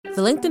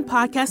The LinkedIn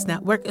Podcast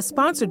Network is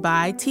sponsored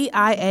by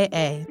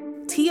TIAA.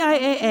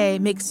 TIAA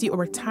makes you a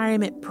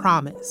retirement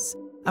promise,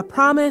 a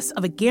promise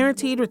of a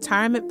guaranteed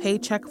retirement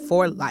paycheck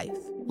for life.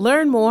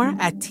 Learn more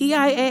at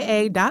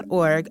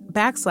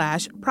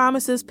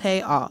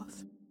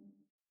TIAA.org/promisespayoff.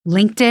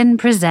 LinkedIn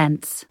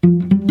presents.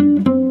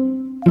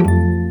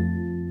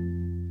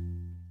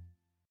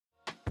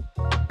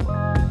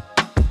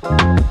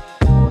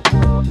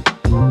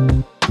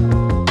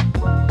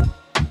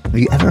 Have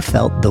you ever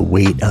felt the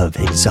weight of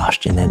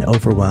exhaustion and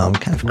overwhelm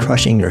kind of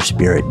crushing your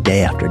spirit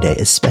day after day,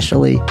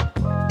 especially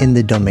in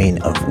the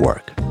domain of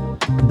work?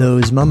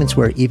 Those moments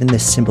where even the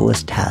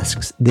simplest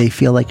tasks, they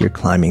feel like you're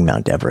climbing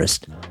Mount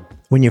Everest.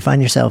 When you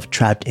find yourself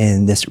trapped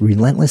in this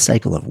relentless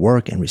cycle of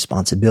work and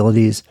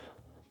responsibilities,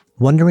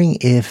 wondering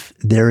if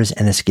there is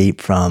an escape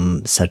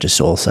from such a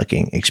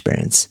soul-sucking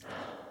experience.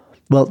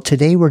 Well,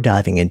 today we're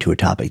diving into a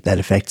topic that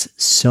affects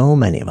so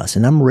many of us,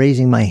 and I'm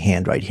raising my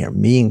hand right here,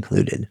 me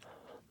included.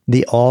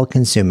 The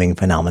all-consuming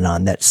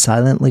phenomenon that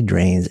silently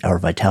drains our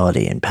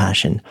vitality and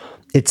passion.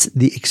 It's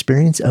the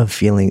experience of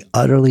feeling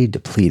utterly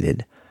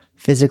depleted,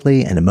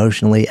 physically and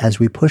emotionally, as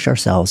we push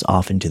ourselves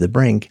off into the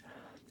brink,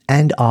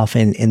 and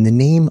often in the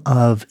name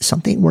of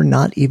something we're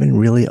not even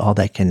really all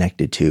that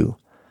connected to.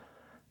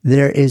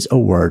 There is a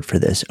word for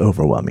this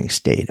overwhelming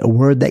state, a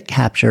word that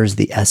captures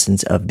the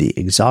essence of the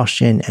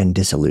exhaustion and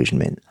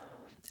disillusionment,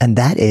 and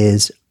that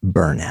is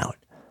burnout.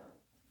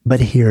 But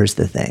here's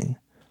the thing.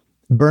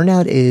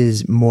 Burnout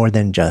is more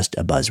than just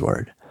a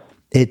buzzword.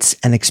 It's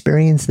an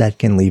experience that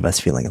can leave us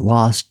feeling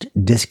lost,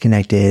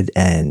 disconnected,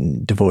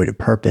 and devoid of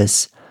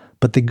purpose.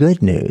 But the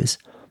good news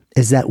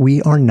is that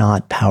we are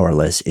not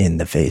powerless in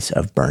the face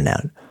of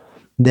burnout.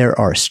 There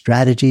are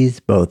strategies,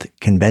 both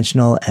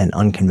conventional and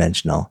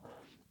unconventional,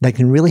 that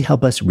can really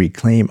help us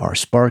reclaim our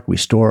spark,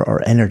 restore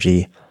our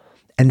energy,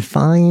 and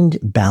find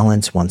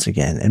balance once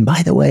again. And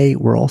by the way,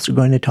 we're also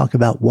going to talk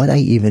about what I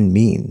even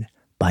mean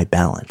by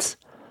balance.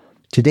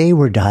 Today,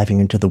 we're diving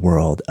into the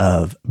world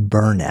of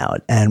burnout,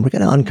 and we're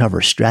going to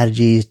uncover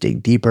strategies,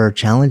 dig deeper,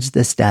 challenge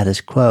the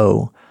status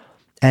quo,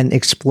 and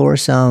explore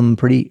some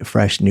pretty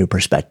fresh new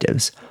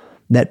perspectives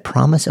that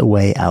promise a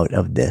way out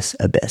of this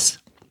abyss.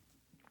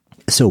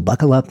 So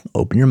buckle up,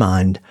 open your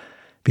mind,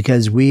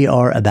 because we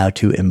are about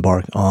to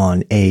embark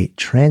on a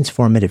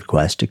transformative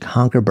quest to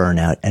conquer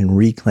burnout and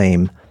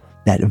reclaim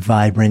that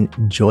vibrant,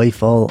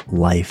 joyful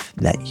life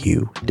that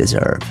you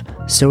deserve.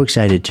 So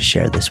excited to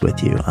share this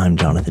with you. I'm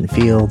Jonathan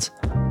Fields,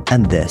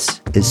 and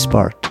this is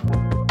Sparked.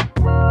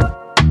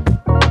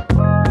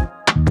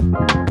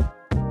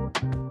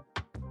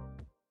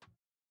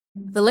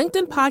 The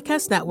LinkedIn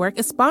Podcast Network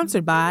is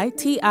sponsored by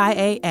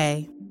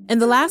TIAA. In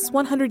the last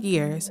 100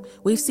 years,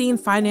 we've seen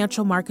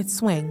financial markets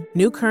swing,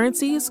 new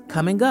currencies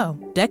come and go,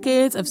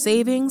 decades of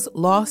savings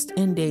lost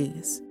in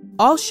days,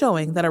 all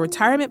showing that a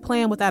retirement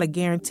plan without a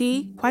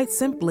guarantee, quite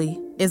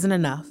simply, isn't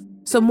enough.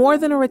 So more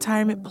than a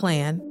retirement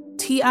plan,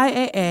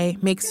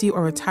 TIAA makes you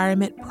a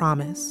retirement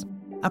promise.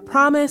 A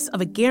promise of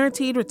a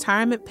guaranteed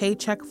retirement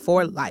paycheck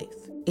for life.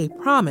 A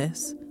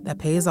promise that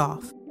pays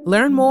off.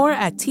 Learn more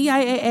at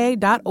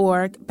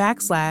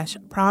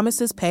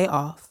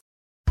TIAA.org/promisespayoff.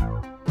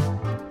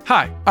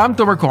 Hi, I'm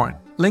Tomer Cohen,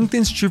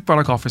 LinkedIn's Chief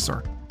Product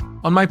Officer.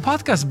 On my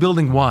podcast,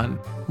 Building One,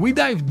 we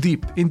dive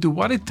deep into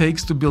what it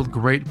takes to build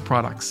great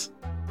products.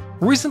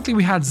 Recently,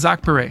 we had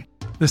Zach Perret,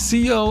 the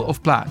CEO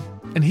of Plaid,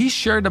 and he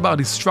shared about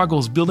his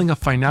struggles building a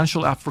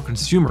financial app for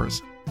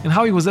consumers and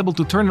how he was able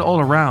to turn it all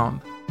around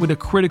with a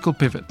critical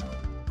pivot.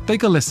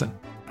 Take a listen.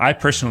 I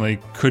personally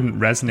couldn't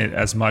resonate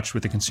as much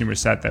with the consumer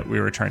set that we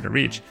were trying to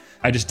reach.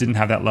 I just didn't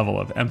have that level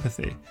of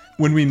empathy.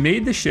 When we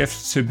made the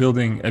shift to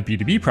building a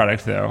B2B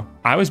product, though,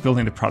 I was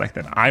building the product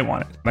that I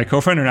wanted. My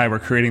co-founder and I were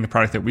creating the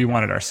product that we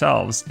wanted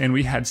ourselves, and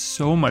we had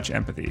so much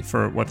empathy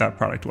for what that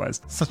product was.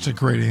 Such a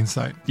great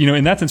insight.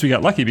 In that sense, we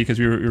got lucky because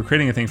we were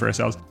creating a thing for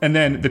ourselves. And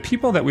then the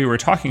people that we were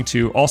talking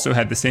to also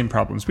had the same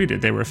problems we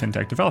did. They were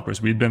fintech developers.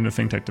 We'd been a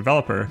fintech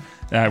developer.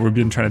 We'd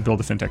been trying to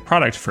build a fintech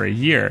product for a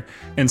year.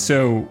 And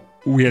so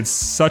we had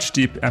such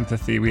deep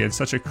empathy. We had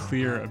such a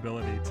clear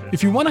ability to...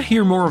 If you want to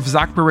hear more of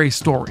Zach Perret's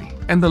story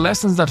and the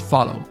lessons that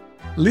follow,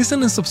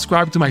 listen and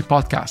subscribe to my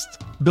podcast,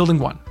 Building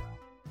One.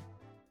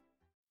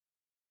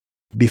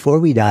 Before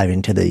we dive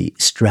into the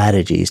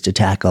strategies to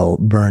tackle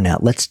burnout,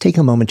 let's take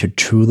a moment to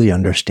truly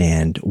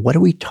understand what are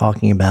we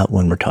talking about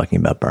when we're talking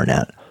about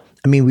burnout.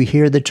 I mean, we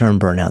hear the term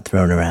burnout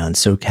thrown around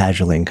so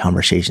casually in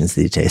conversations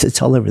these days.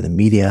 It's all over the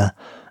media,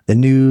 the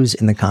news,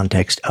 in the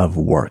context of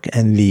work,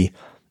 and the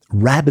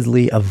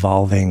rapidly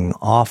evolving,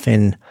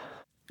 often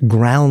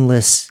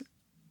groundless,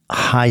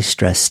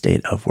 high-stress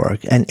state of work.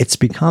 And it's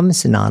become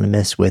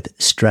synonymous with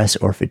stress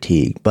or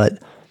fatigue.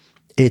 But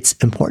it's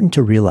important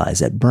to realize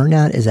that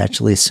burnout is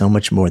actually so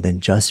much more than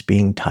just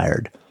being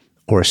tired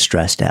or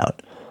stressed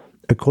out.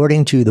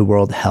 According to the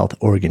World Health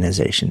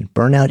Organization,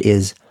 burnout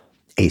is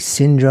a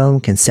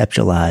syndrome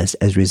conceptualized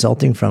as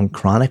resulting from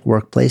chronic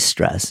workplace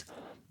stress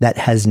that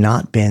has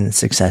not been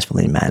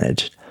successfully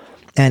managed.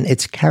 And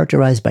it's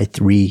characterized by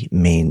three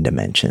main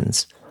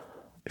dimensions: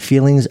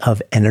 feelings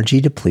of energy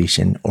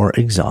depletion or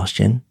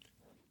exhaustion,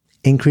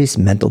 increased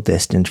mental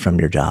distance from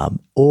your job,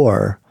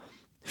 or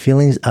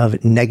feelings of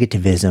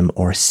negativism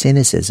or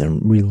cynicism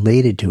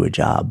related to a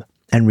job,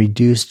 and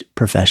reduced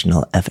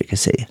professional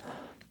efficacy.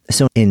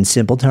 So in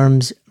simple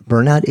terms,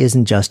 burnout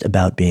isn't just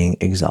about being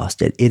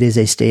exhausted. It is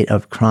a state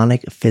of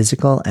chronic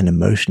physical and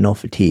emotional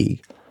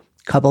fatigue,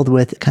 coupled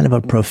with kind of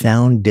a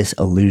profound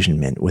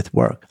disillusionment with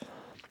work.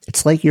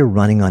 It's like you're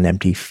running on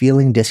empty,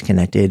 feeling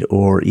disconnected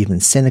or even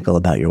cynical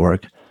about your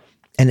work,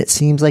 and it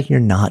seems like you're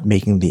not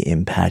making the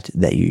impact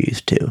that you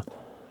used to.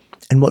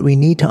 And what we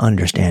need to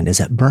understand is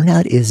that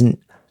burnout isn't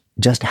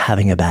just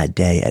having a bad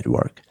day at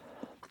work.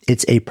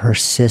 It's a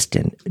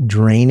persistent,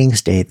 draining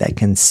state that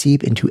can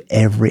seep into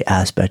every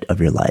aspect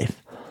of your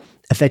life,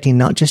 affecting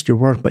not just your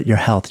work, but your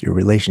health, your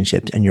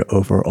relationships, and your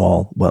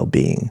overall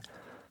well-being.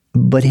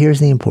 But here's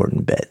the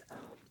important bit.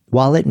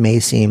 While it may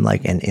seem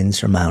like an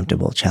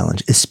insurmountable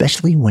challenge,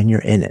 especially when you're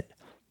in it,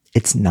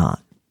 it's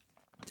not.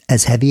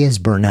 As heavy as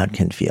burnout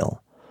can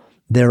feel,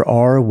 there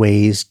are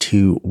ways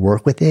to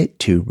work with it,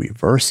 to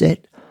reverse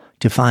it,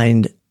 to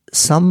find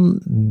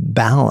some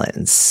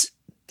balance,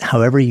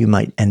 however you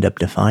might end up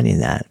defining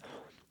that,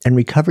 and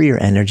recover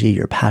your energy,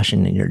 your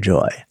passion, and your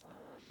joy.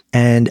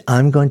 And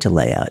I'm going to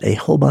lay out a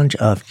whole bunch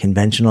of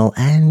conventional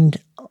and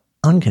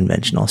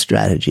unconventional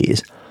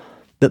strategies.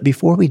 But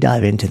before we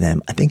dive into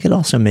them, I think it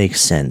also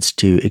makes sense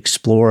to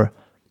explore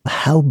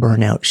how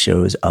burnout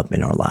shows up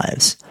in our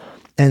lives.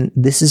 And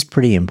this is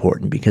pretty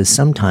important because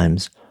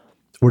sometimes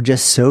we're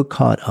just so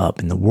caught up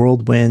in the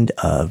whirlwind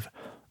of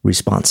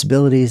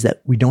responsibilities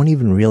that we don't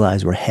even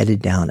realize we're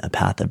headed down a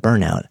path of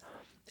burnout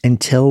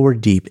until we're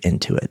deep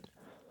into it.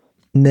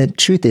 And the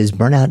truth is,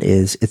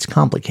 it's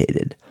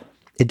complicated.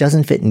 It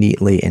doesn't fit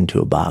neatly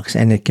into a box,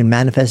 and it can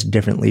manifest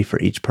differently for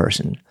each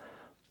person.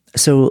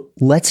 So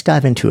let's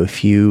dive into a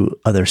few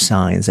other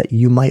signs that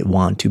you might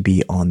want to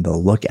be on the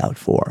lookout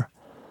for.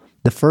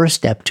 The first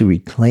step to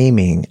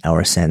reclaiming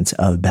our sense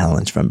of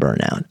balance from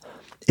burnout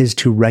is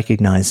to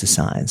recognize the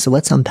signs. So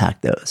let's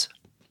unpack those.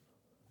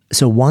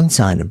 So one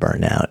sign of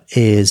burnout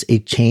is a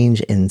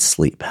change in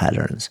sleep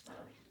patterns.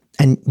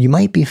 And you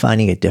might be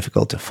finding it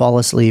difficult to fall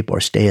asleep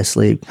or stay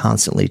asleep,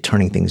 constantly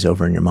turning things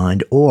over in your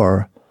mind.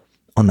 Or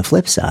on the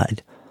flip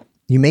side,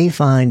 you may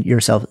find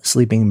yourself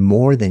sleeping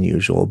more than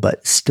usual,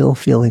 but still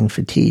feeling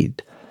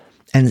fatigued.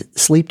 And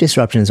sleep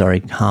disruptions are a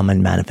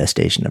common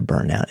manifestation of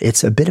burnout.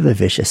 It's a bit of a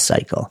vicious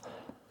cycle.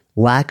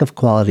 Lack of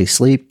quality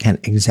sleep can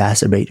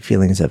exacerbate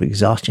feelings of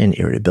exhaustion,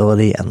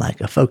 irritability, and lack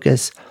of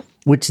focus,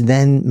 which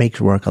then makes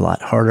work a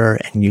lot harder,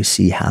 and you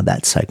see how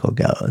that cycle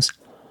goes.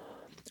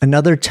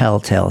 Another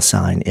telltale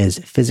sign is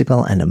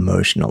physical and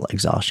emotional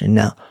exhaustion.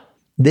 Now,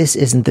 this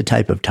isn't the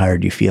type of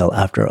tired you feel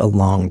after a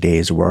long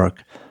day's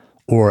work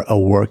or a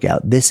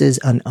workout. This is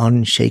an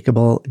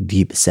unshakable,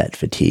 deep-set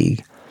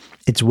fatigue.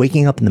 It's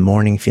waking up in the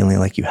morning feeling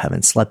like you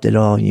haven't slept at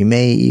all. You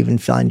may even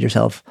find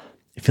yourself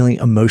feeling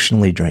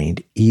emotionally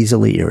drained,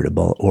 easily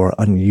irritable, or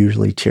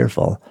unusually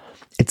tearful.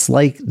 It's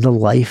like the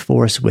life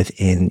force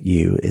within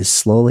you is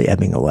slowly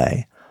ebbing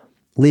away,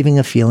 leaving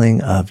a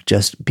feeling of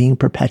just being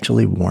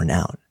perpetually worn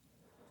out.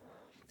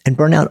 And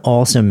burnout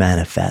also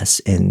manifests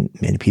in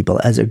many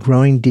people as a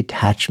growing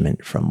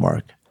detachment from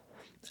work.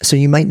 So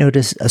you might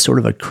notice a sort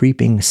of a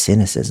creeping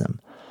cynicism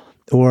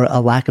or a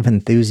lack of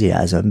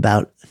enthusiasm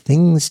about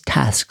things,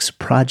 tasks,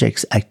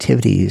 projects,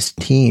 activities,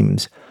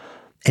 teams,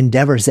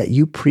 endeavors that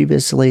you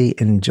previously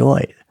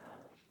enjoyed.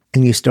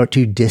 And you start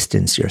to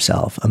distance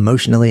yourself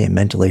emotionally and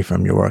mentally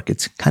from your work.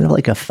 It's kind of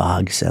like a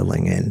fog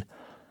settling in,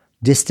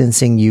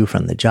 distancing you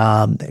from the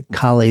job, the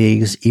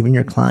colleagues, even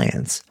your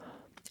clients.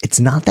 It's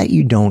not that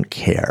you don't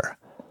care.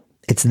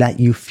 It's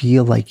that you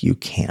feel like you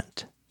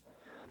can't.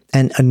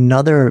 And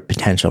another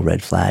potential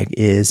red flag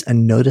is a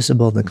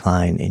noticeable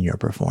decline in your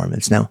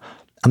performance. Now,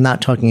 I'm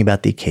not talking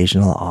about the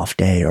occasional off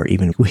day, or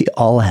even we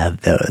all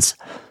have those.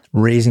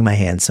 Raising my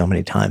hand so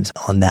many times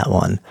on that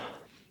one.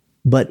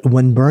 But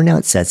when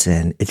burnout sets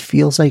in, it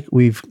feels like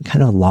we've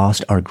kind of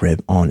lost our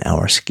grip on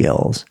our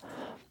skills.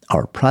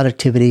 Our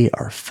productivity,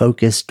 our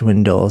focus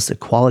dwindles, the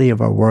quality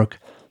of our work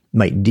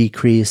might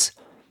decrease,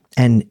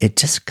 and it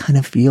just kind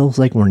of feels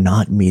like we're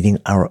not meeting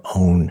our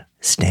own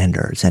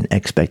standards and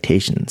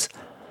expectations.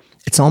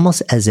 It's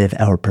almost as if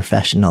our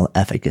professional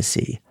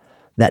efficacy,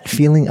 that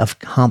feeling of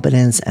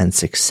competence and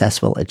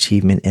successful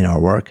achievement in our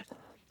work,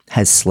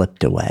 has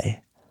slipped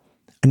away.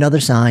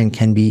 Another sign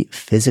can be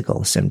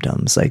physical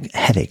symptoms like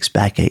headaches,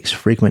 backaches,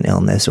 frequent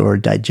illness, or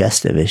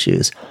digestive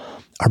issues.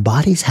 Our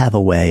bodies have a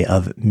way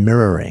of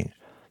mirroring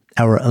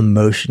our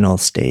emotional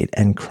state,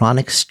 and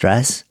chronic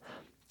stress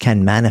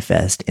can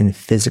manifest in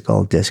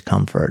physical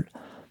discomfort.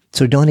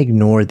 So don't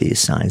ignore these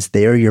signs.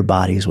 They are your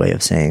body's way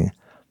of saying,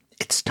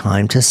 it's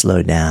time to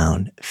slow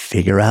down,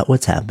 figure out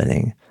what's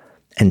happening,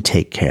 and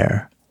take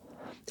care.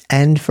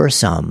 And for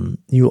some,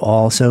 you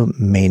also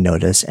may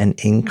notice an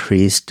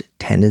increased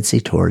tendency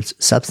towards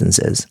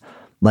substances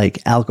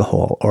like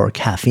alcohol or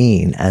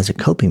caffeine as a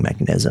coping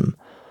mechanism.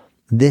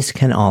 This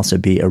can also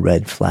be a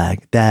red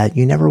flag that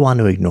you never want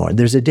to ignore.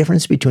 There's a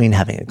difference between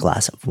having a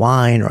glass of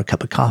wine or a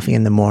cup of coffee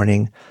in the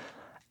morning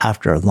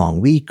after a long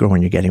week or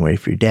when you're getting ready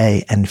for your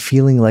day and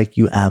feeling like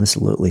you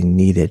absolutely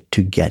need it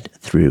to get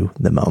through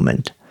the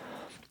moment.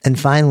 And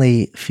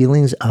finally,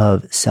 feelings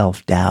of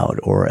self-doubt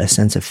or a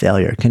sense of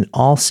failure can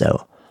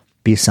also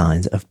be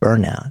signs of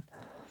burnout.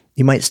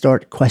 You might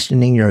start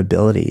questioning your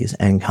abilities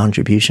and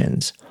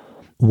contributions,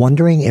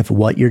 wondering if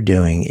what you're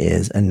doing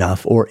is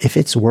enough or if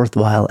it's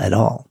worthwhile at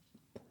all.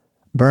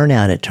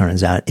 Burnout, it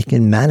turns out, it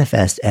can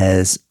manifest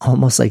as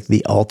almost like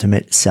the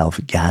ultimate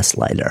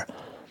self-gaslighter.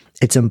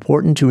 It's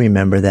important to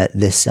remember that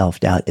this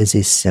self-doubt is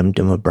a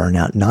symptom of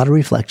burnout, not a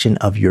reflection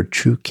of your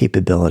true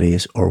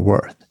capabilities or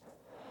worth.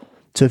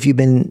 So if you've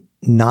been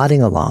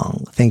nodding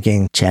along,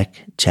 thinking, check,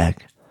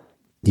 check,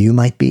 you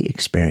might be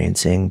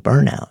experiencing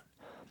burnout.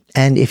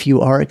 And if you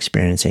are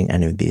experiencing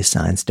any of these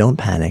signs, don't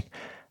panic.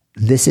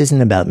 This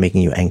isn't about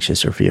making you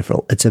anxious or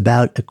fearful. It's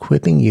about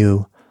equipping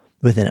you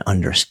with an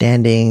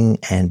understanding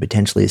and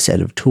potentially a set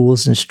of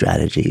tools and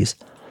strategies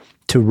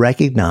to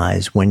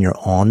recognize when you're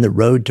on the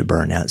road to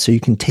burnout so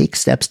you can take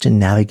steps to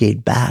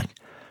navigate back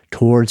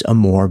towards a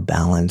more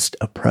balanced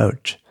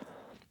approach.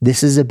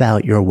 This is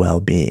about your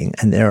well-being,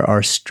 and there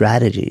are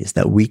strategies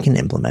that we can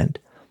implement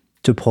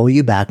to pull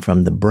you back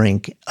from the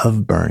brink of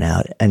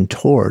burnout and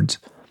towards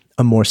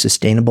a more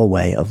sustainable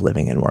way of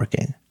living and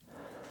working.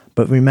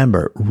 But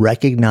remember,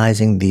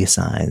 recognizing these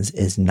signs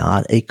is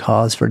not a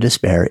cause for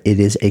despair. It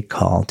is a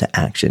call to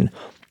action.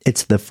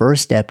 It's the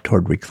first step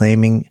toward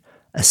reclaiming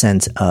a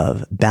sense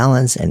of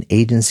balance and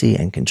agency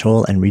and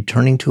control and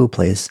returning to a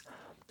place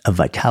of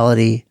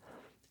vitality,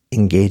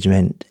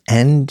 engagement,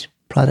 and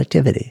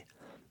productivity.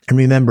 And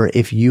remember,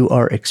 if you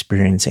are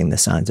experiencing the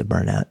signs of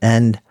burnout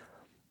and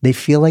they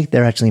feel like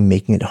they're actually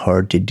making it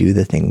hard to do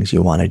the things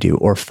you want to do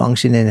or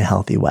function in a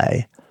healthy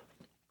way,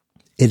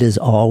 it is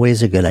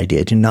always a good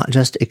idea to not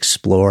just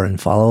explore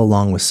and follow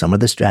along with some of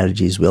the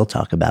strategies we'll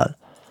talk about,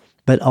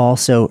 but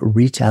also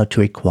reach out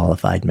to a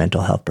qualified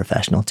mental health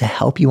professional to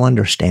help you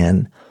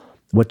understand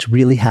what's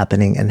really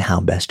happening and how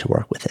best to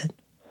work with it.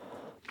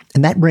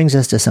 And that brings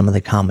us to some of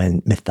the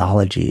common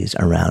mythologies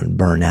around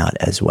burnout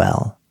as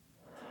well.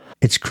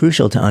 It's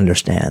crucial to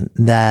understand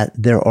that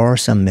there are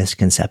some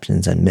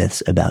misconceptions and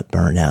myths about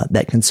burnout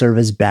that can serve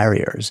as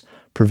barriers,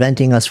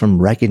 preventing us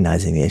from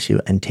recognizing the issue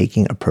and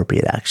taking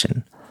appropriate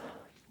action.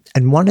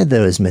 And one of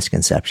those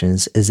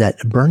misconceptions is that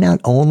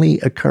burnout only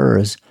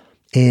occurs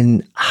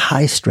in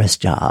high-stress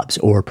jobs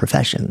or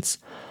professions.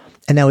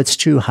 And now it's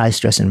true,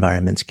 high-stress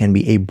environments can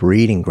be a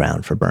breeding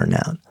ground for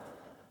burnout.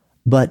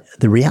 But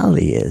the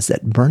reality is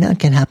that burnout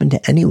can happen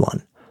to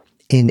anyone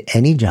in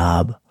any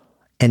job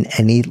and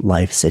any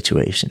life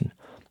situation.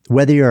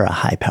 Whether you're a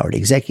high-powered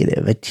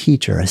executive, a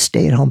teacher, a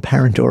stay-at-home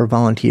parent, or a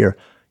volunteer,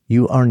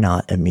 you are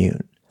not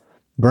immune.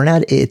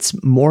 Burnout,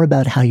 it's more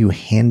about how you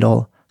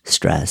handle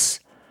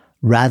stress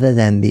rather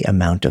than the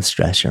amount of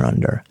stress you're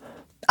under.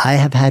 I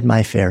have had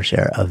my fair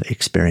share of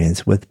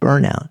experience with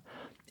burnout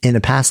in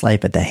a past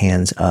life at the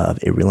hands of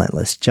a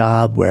relentless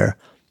job where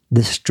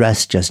the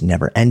stress just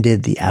never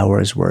ended, the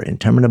hours were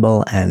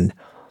interminable, and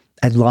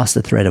I'd lost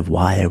the thread of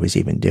why I was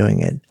even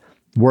doing it.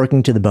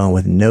 Working to the bone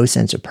with no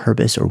sense of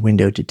purpose or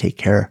window to take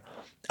care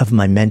of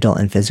my mental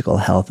and physical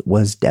health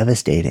was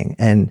devastating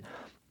and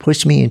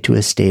pushed me into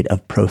a state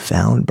of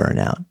profound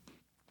burnout.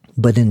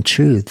 But in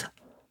truth,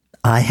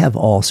 I have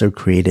also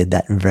created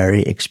that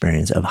very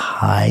experience of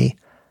high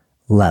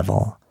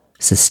level,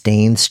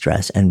 sustained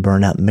stress and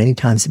burnout many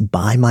times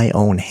by my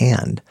own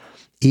hand,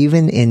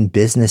 even in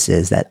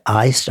businesses that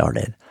I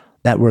started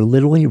that were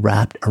literally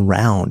wrapped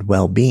around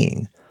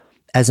well-being.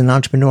 As an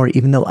entrepreneur,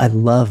 even though I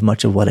love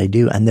much of what I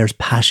do and there's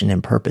passion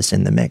and purpose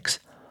in the mix,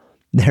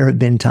 there have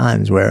been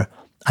times where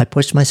I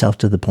pushed myself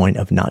to the point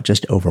of not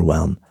just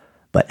overwhelm,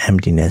 but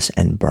emptiness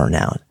and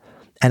burnout.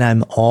 And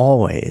I'm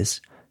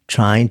always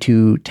trying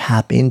to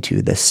tap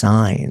into the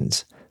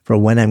signs for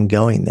when I'm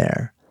going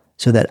there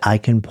so that I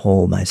can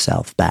pull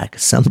myself back,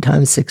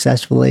 sometimes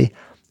successfully,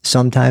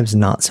 sometimes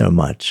not so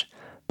much.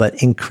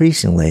 But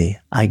increasingly,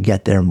 I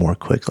get there more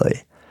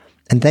quickly.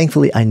 And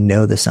thankfully, I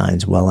know the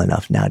signs well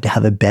enough now to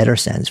have a better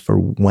sense for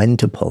when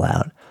to pull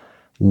out,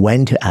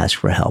 when to ask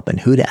for help and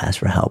who to ask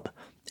for help,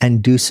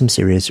 and do some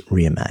serious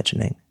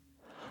reimagining.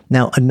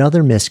 Now,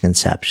 another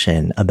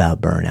misconception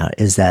about burnout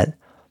is that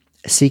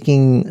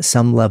seeking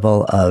some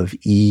level of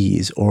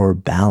ease or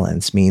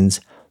balance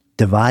means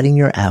dividing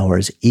your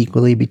hours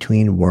equally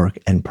between work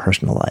and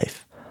personal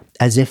life,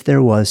 as if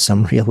there was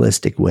some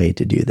realistic way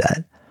to do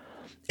that.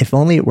 If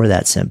only it were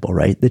that simple,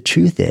 right? The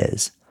truth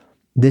is,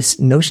 this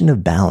notion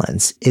of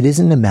balance, it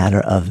isn't a matter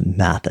of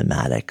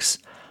mathematics.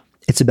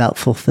 It's about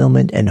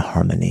fulfillment and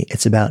harmony.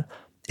 It's about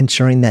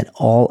ensuring that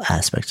all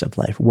aspects of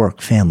life,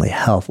 work, family,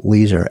 health,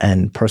 leisure,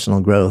 and personal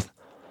growth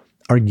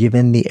are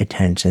given the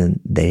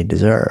attention they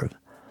deserve.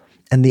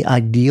 And the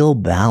ideal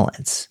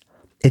balance,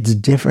 it's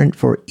different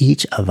for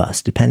each of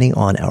us depending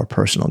on our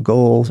personal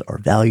goals, our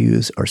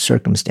values, our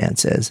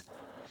circumstances.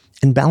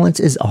 And balance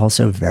is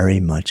also very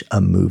much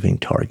a moving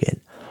target.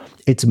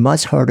 It's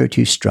much harder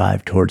to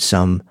strive towards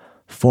some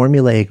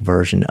formulaic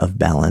version of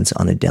balance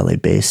on a daily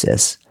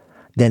basis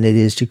than it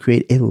is to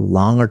create a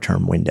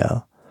longer-term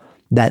window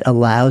that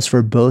allows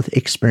for both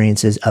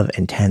experiences of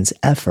intense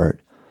effort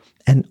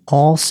and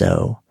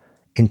also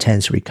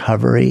intense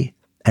recovery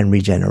and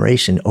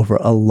regeneration over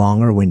a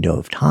longer window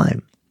of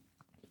time.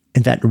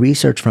 In fact,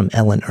 research from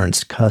Ellen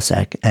Ernst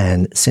Kosek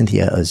and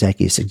Cynthia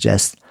Ozeki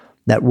suggests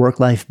that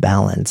work-life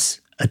balance,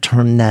 a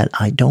term that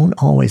I don't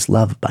always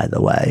love, by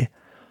the way,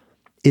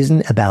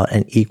 isn't about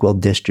an equal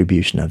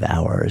distribution of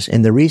hours.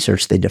 In the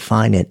research, they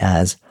define it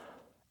as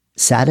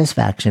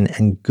satisfaction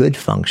and good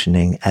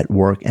functioning at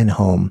work and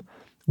home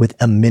with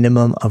a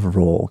minimum of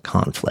role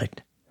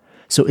conflict.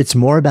 So it's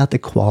more about the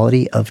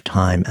quality of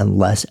time and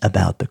less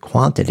about the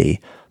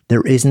quantity.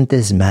 There isn't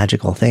this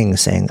magical thing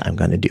saying, I'm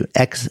going to do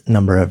X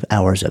number of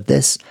hours of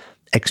this,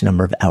 X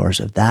number of hours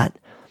of that.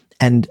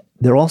 And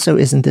there also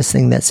isn't this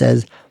thing that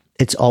says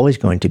it's always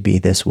going to be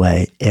this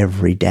way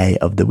every day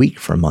of the week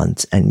for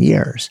months and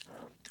years.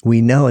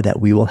 We know that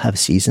we will have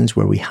seasons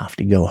where we have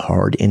to go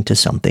hard into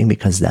something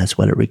because that's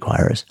what it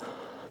requires.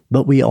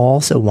 But we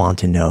also want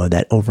to know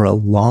that over a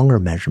longer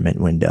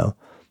measurement window,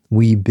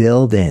 we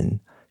build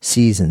in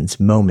seasons,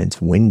 moments,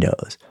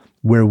 windows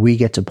where we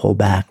get to pull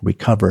back,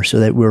 recover, so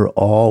that we're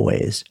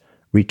always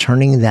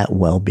returning that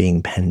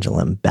well-being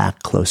pendulum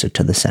back closer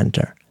to the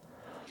center.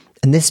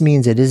 And this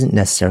means it isn't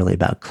necessarily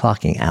about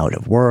clocking out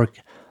of work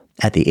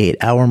at the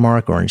 8-hour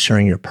mark or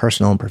ensuring your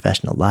personal and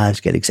professional lives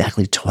get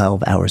exactly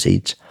 12 hours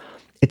each.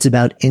 It's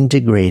about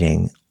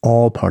integrating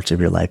all parts of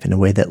your life in a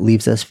way that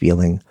leaves us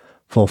feeling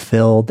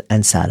fulfilled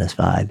and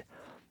satisfied,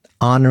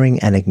 honoring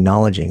and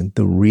acknowledging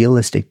the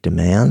realistic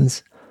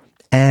demands,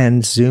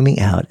 and zooming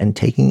out and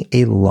taking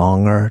a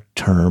longer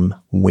term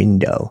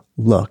window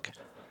look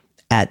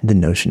at the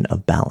notion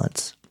of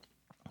balance.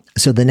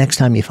 So the next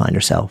time you find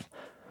yourself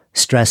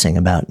stressing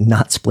about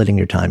not splitting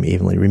your time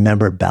evenly,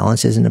 remember,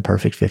 balance isn't a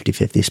perfect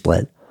 50-50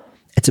 split.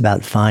 It's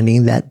about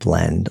finding that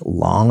blend,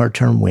 longer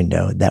term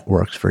window that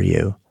works for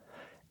you,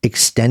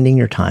 extending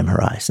your time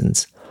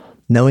horizons,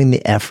 knowing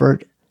the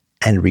effort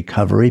and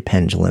recovery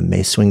pendulum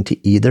may swing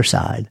to either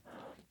side,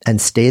 and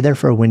stay there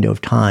for a window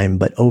of time,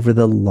 but over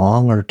the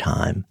longer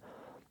time,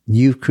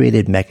 you've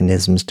created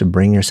mechanisms to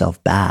bring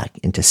yourself back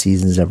into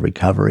seasons of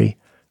recovery,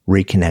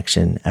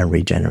 reconnection, and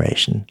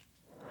regeneration.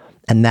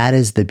 And that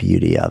is the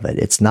beauty of it.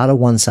 It's not a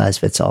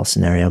one-size-fits-all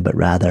scenario, but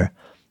rather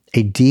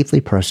a deeply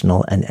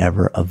personal and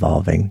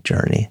ever-evolving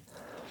journey.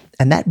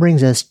 And that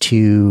brings us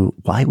to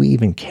why we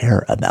even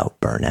care about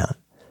burnout.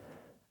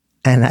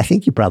 And I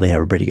think you probably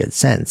have a pretty good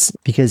sense,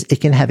 because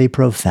it can have a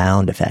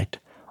profound effect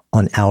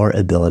on our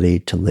ability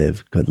to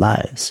live good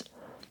lives.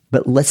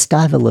 But let's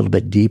dive a little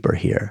bit deeper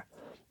here.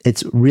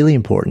 It's really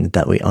important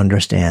that we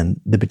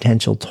understand the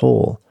potential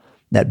toll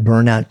that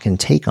burnout can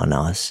take on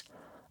us,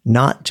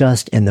 not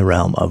just in the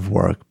realm of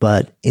work,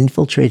 but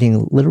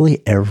infiltrating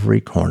literally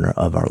every corner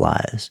of our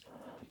lives.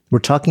 We're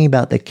talking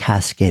about the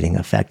cascading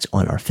effects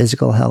on our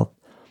physical health,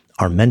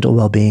 our mental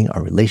well-being,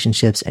 our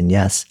relationships, and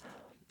yes,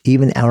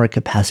 even our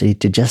capacity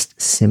to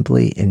just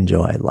simply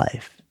enjoy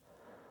life.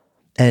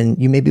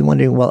 And you may be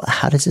wondering, well,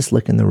 how does this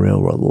look in the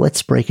real world? Well,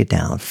 let's break it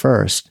down.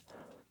 First,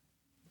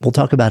 we'll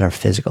talk about our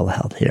physical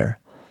health here.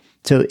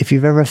 So if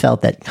you've ever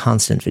felt that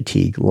constant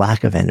fatigue,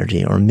 lack of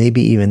energy, or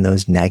maybe even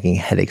those nagging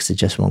headaches that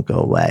just won't go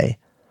away,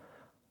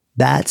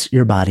 that's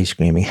your body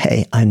screaming,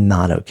 hey, I'm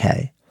not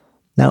okay.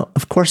 Now,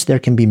 of course, there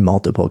can be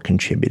multiple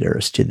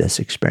contributors to this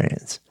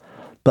experience,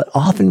 but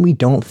often we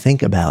don't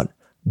think about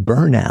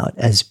burnout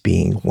as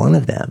being one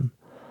of them.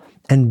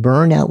 And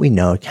burnout, we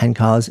know, can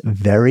cause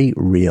very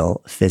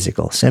real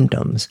physical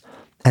symptoms,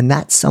 and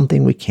that's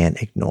something we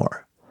can't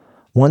ignore.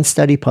 One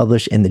study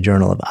published in the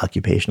Journal of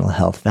Occupational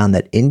Health found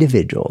that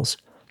individuals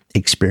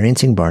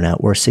experiencing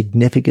burnout were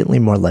significantly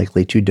more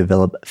likely to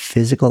develop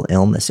physical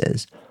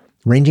illnesses,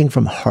 ranging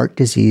from heart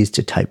disease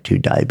to type 2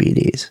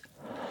 diabetes.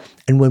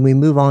 And when we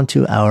move on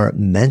to our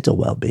mental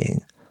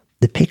well-being,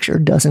 the picture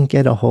doesn't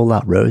get a whole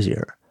lot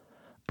rosier.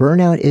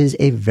 Burnout is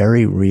a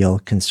very real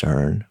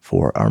concern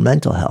for our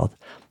mental health.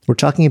 We're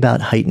talking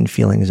about heightened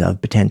feelings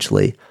of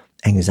potentially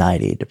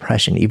anxiety,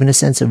 depression, even a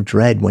sense of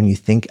dread when you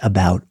think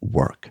about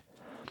work.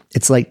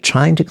 It's like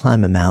trying to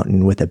climb a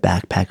mountain with a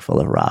backpack full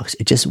of rocks.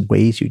 It just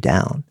weighs you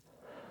down.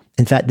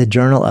 In fact, the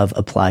Journal of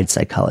Applied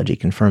Psychology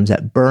confirms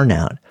that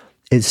burnout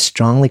is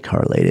strongly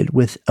correlated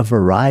with a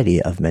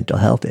variety of mental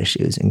health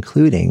issues,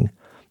 including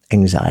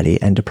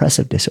anxiety and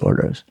depressive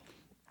disorders.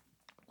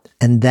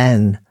 And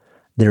then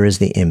there is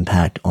the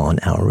impact on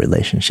our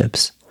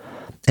relationships.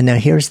 And now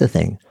here's the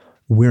thing.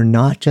 We're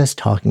not just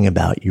talking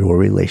about your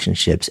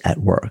relationships at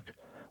work.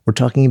 We're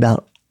talking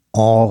about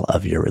all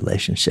of your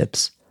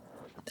relationships.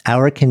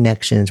 Our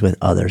connections with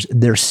others,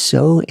 they're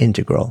so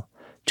integral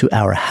to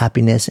our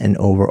happiness and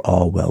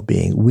overall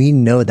well-being. We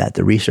know that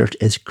the research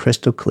is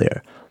crystal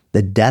clear.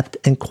 The depth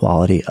and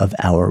quality of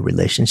our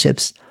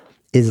relationships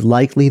is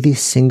likely the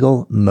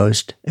single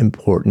most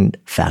important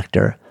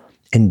factor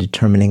in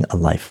determining a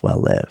life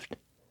well lived.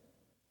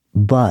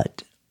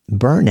 But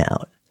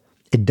burnout,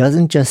 it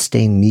doesn't just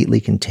stay neatly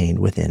contained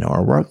within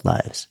our work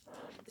lives.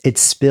 It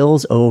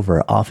spills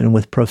over, often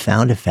with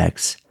profound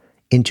effects,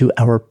 into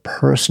our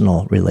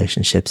personal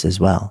relationships as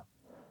well.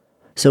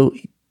 So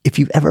If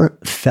you've ever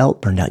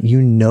felt burned out,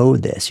 you know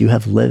this, you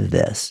have lived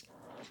this.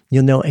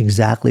 You'll know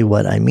exactly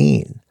what I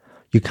mean.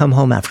 You come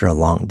home after a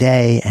long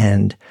day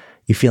and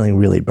you're feeling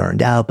really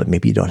burned out, but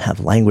maybe you don't have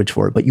language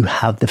for it, but you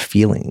have the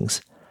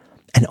feelings.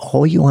 And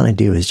all you want to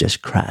do is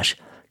just crash.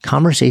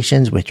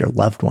 Conversations with your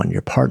loved one,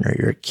 your partner,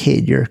 your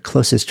kid, your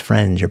closest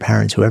friends, your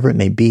parents, whoever it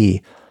may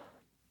be,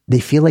 they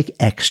feel like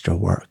extra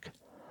work.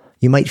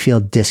 You might feel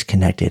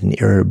disconnected and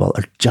irritable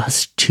or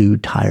just too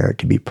tired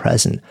to be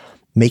present,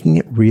 making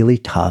it really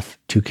tough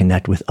to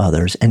connect with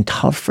others and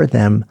tough for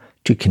them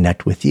to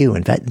connect with you.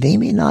 In fact, they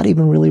may not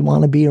even really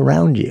want to be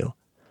around you.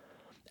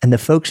 And the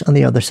folks on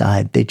the other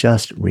side, they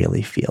just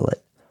really feel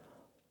it.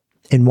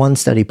 In one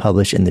study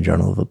published in the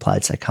Journal of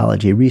Applied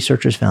Psychology,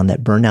 researchers found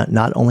that burnout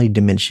not only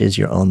diminishes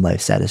your own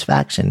life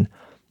satisfaction,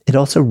 it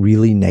also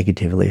really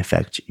negatively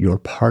affects your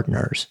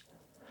partners.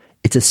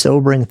 It's a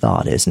sobering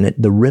thought, isn't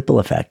it? The ripple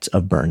effects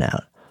of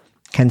burnout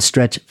can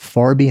stretch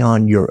far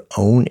beyond your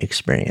own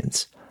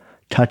experience,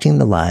 touching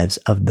the lives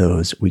of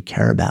those we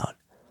care about.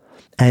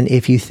 And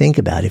if you think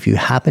about it, if you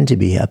happen to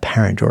be a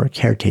parent or a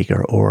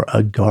caretaker or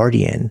a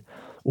guardian,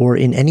 or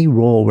in any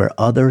role where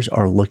others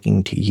are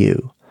looking to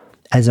you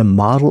as a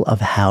model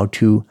of how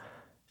to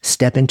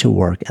step into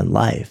work and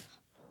life,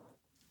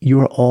 you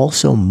are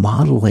also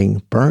modeling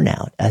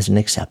burnout as an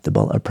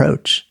acceptable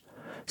approach.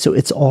 So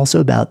it's also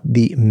about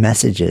the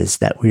messages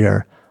that we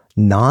are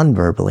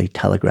non-verbally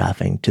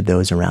telegraphing to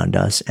those around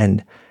us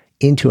and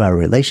into our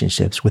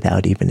relationships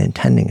without even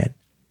intending it.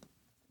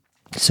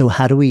 So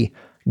how do we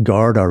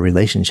guard our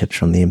relationships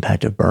from the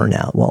impact of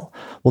burnout? Well,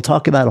 we'll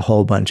talk about a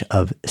whole bunch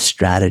of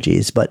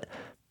strategies, but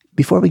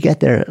before we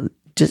get there,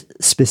 just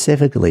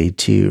specifically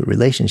to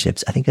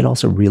relationships, I think it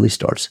also really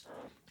starts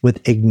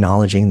with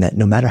acknowledging that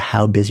no matter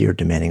how busy or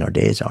demanding our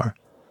days are,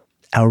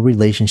 our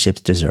relationships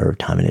deserve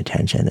time and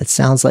attention. It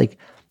sounds like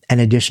an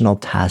additional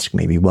task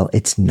maybe. Well,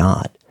 it's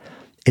not.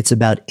 It's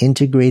about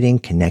integrating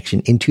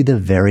connection into the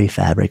very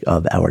fabric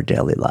of our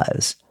daily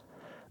lives,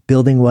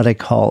 building what I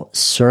call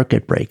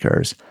circuit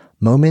breakers,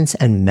 moments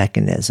and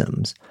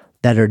mechanisms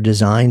that are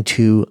designed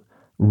to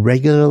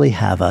regularly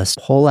have us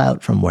pull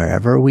out from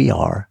wherever we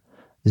are,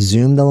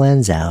 zoom the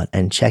lens out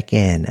and check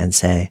in and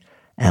say,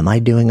 am I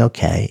doing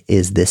okay?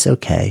 Is this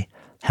okay?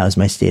 How's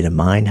my state of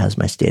mind? How's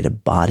my state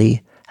of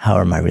body? How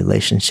are my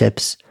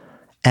relationships?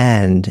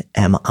 And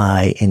am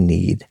I in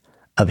need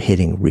of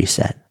hitting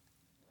reset?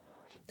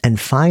 And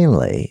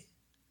finally,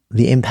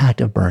 the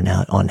impact of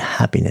burnout on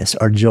happiness,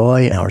 our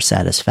joy, our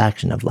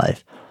satisfaction of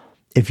life.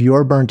 If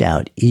you're burnt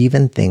out,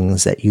 even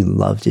things that you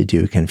love to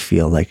do can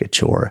feel like a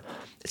chore.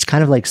 It's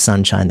kind of like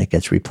sunshine that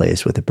gets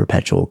replaced with a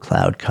perpetual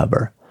cloud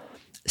cover.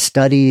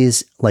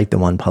 Studies like the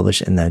one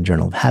published in the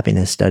Journal of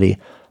Happiness study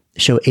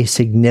show a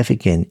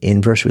significant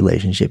inverse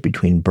relationship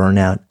between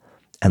burnout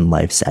and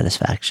life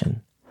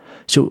satisfaction.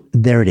 So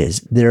there it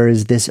is. There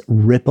is this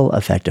ripple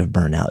effect of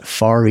burnout,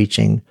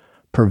 far-reaching,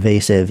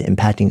 pervasive,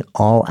 impacting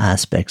all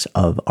aspects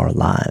of our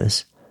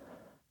lives.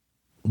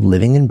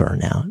 Living in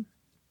burnout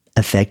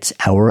affects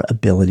our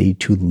ability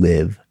to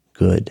live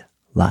good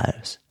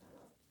lives.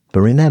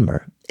 But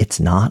remember, it's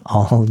not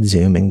all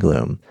doom and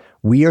gloom.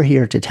 We are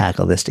here to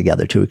tackle this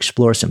together, to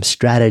explore some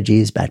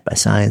strategies backed by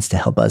science to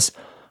help us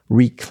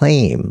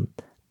reclaim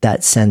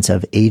that sense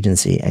of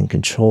agency and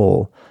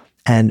control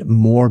and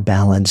more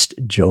balanced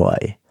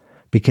joy,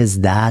 because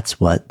that's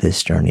what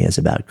this journey is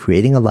about,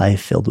 creating a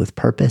life filled with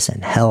purpose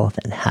and health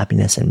and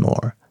happiness and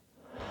more.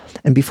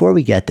 And before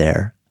we get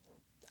there,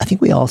 I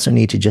think we also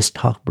need to just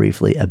talk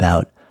briefly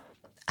about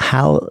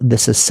how the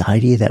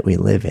society that we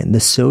live in, the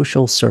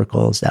social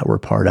circles that we're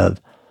part of,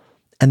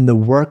 and the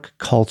work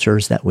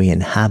cultures that we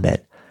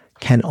inhabit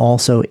can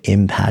also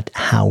impact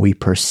how we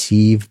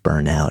perceive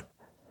burnout.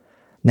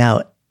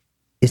 Now,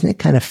 isn't it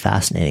kind of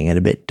fascinating and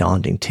a bit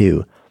daunting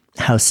too,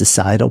 how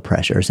societal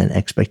pressures and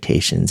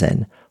expectations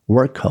and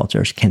work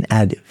cultures can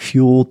add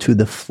fuel to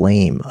the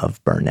flame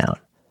of burnout?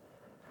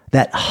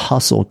 That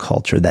hustle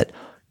culture that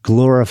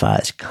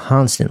glorifies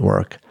constant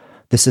work,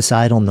 the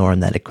societal norm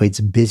that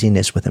equates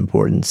busyness with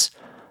importance,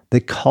 the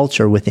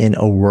culture within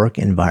a work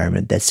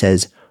environment that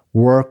says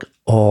work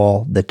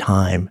all the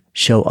time,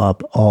 show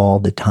up all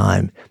the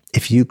time.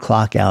 If you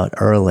clock out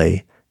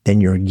early,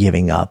 then you're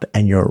giving up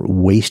and you're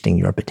wasting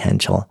your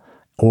potential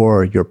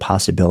or your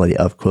possibility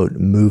of, quote,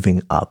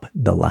 moving up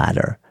the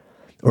ladder.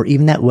 Or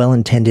even that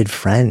well-intended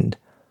friend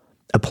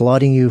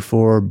applauding you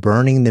for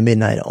burning the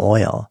midnight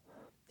oil.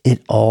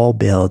 It all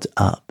builds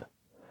up.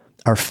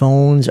 Our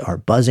phones are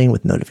buzzing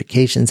with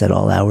notifications at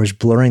all hours,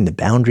 blurring the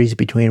boundaries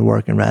between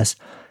work and rest.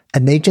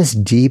 And they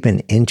just deepen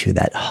into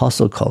that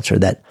hustle culture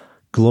that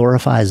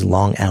glorifies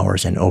long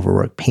hours and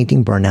overwork,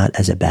 painting burnout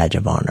as a badge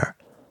of honor.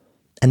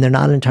 And they're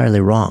not entirely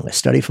wrong. A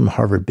study from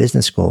Harvard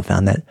Business School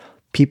found that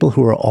people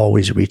who are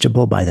always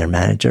reachable by their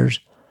managers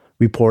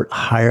report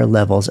higher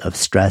levels of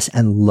stress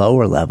and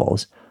lower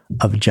levels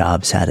of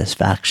job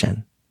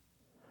satisfaction.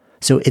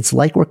 So it's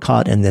like we're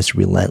caught in this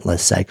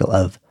relentless cycle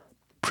of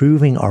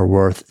proving our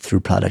worth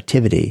through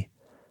productivity,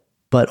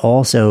 but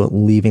also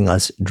leaving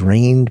us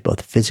drained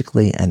both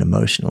physically and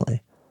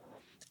emotionally.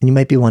 And you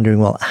might be wondering,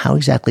 well, how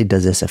exactly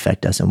does this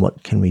affect us and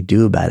what can we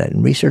do about it?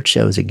 And research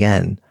shows,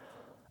 again,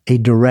 a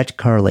direct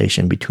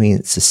correlation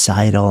between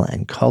societal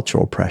and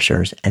cultural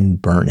pressures and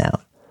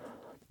burnout.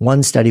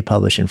 One study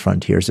published in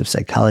Frontiers of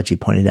Psychology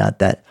pointed out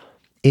that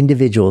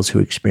individuals who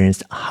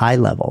experienced high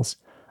levels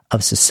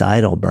of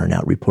societal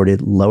burnout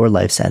reported lower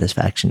life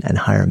satisfaction and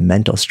higher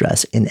mental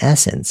stress. In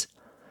essence,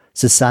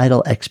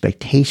 societal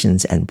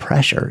expectations and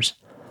pressures,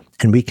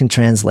 and we can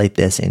translate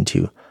this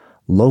into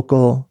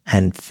local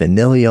and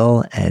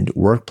familial and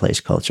workplace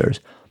cultures,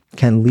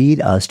 can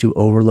lead us to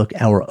overlook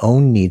our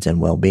own needs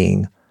and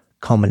well-being,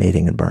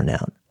 culminating in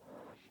burnout.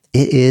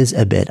 It is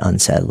a bit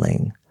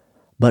unsettling,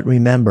 but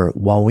remember,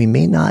 while we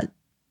may not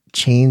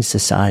change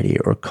society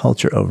or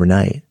culture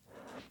overnight,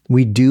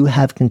 we do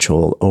have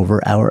control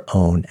over our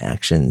own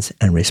actions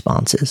and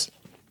responses.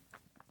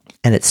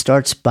 And it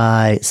starts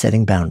by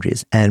setting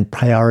boundaries and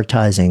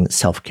prioritizing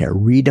self-care,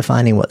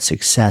 redefining what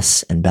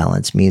success and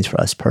balance means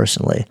for us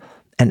personally.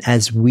 And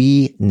as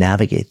we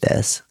navigate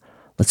this,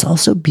 let's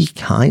also be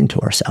kind to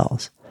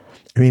ourselves.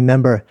 And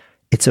remember,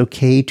 it's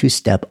okay to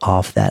step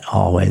off that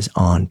always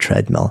on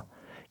treadmill.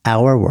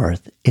 Our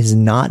worth is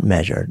not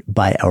measured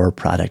by our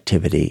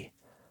productivity.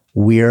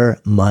 We're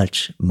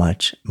much,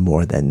 much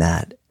more than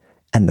that.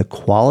 And the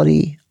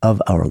quality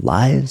of our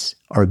lives,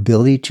 our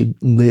ability to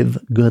live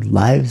good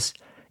lives,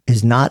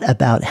 is not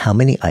about how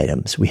many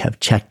items we have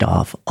checked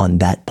off on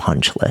that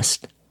punch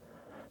list.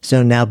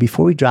 So now,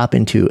 before we drop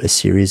into a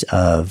series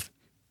of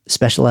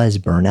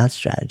specialized burnout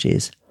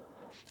strategies,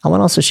 I want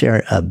to also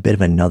share a bit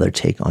of another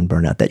take on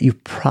burnout that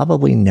you've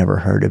probably never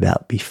heard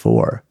about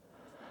before.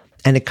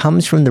 And it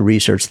comes from the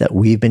research that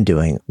we've been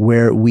doing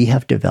where we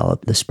have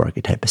developed the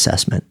Sparketype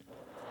assessment.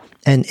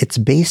 And it's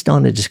based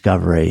on a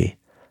discovery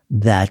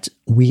that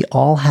we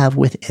all have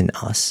within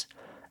us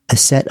a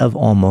set of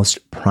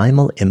almost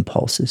primal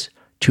impulses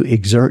to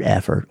exert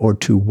effort or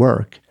to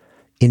work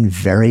in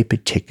very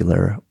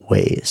particular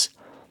ways.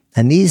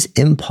 And these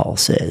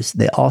impulses,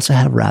 they also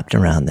have wrapped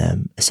around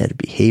them a set of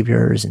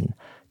behaviors and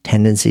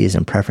tendencies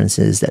and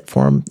preferences that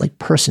form like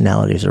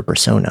personalities or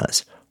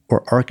personas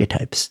or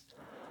archetypes.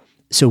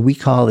 So we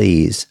call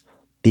these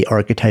the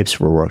archetypes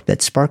for work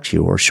that sparks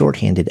you, or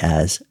shorthanded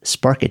as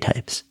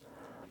Sparketypes.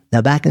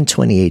 Now, back in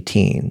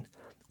 2018,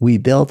 we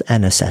built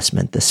an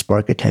assessment, the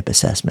Sparketype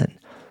assessment,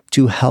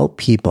 to help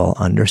people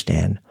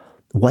understand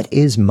what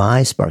is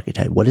my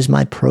Sparketype? What is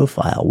my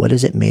profile? What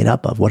is it made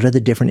up of? What are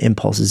the different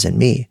impulses in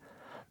me?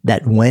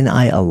 That when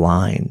I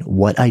align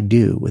what I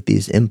do with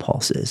these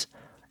impulses,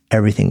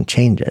 everything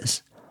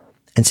changes.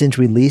 And since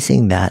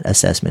releasing that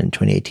assessment in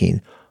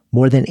 2018,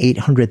 more than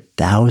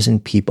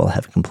 800,000 people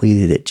have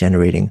completed it,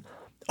 generating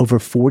over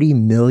 40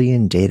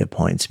 million data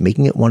points,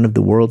 making it one of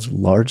the world's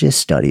largest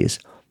studies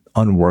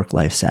on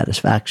work-life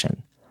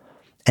satisfaction.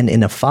 And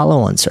in a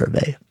follow-on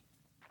survey,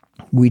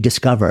 we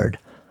discovered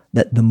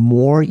that the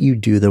more you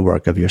do the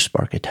work of your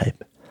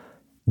Sparketype,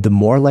 the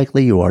more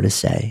likely you are to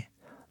say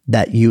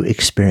that you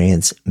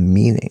experience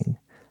meaning,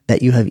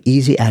 that you have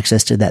easy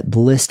access to that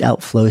blissed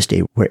out flow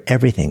state where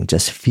everything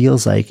just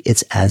feels like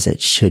it's as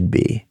it should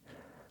be,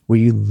 where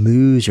you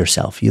lose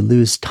yourself, you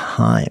lose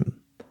time,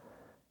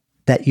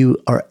 that you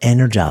are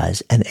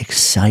energized and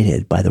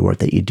excited by the work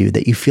that you do,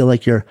 that you feel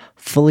like you're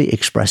fully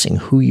expressing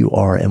who you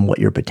are and what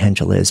your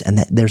potential is, and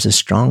that there's a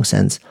strong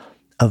sense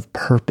of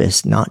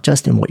purpose, not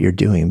just in what you're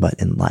doing, but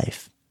in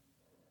life.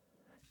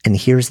 And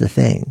here's the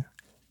thing,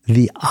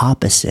 the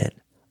opposite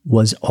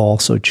was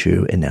also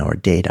true in our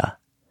data.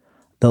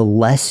 The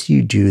less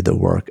you do the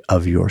work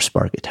of your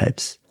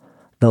Sparketypes,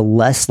 the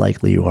less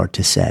likely you are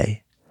to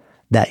say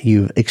that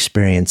you've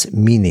experienced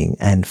meaning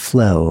and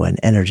flow and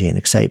energy and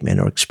excitement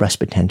or express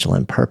potential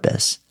and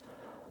purpose.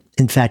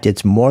 In fact,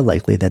 it's more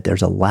likely that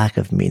there's a lack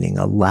of meaning,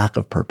 a lack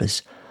of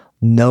purpose,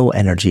 no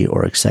energy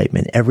or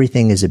excitement.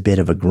 Everything is a bit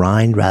of a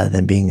grind rather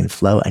than being in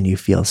flow, and you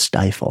feel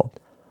stifled.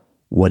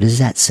 What does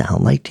that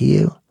sound like to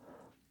you?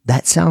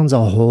 That sounds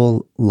a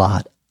whole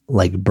lot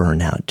like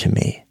burnout to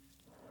me.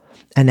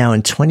 And now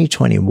in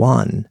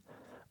 2021,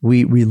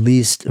 we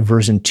released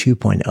version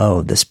 2.0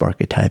 of the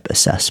Sparketype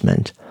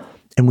assessment,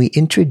 and we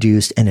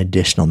introduced an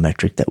additional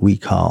metric that we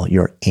call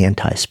your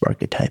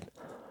anti-Sparketype.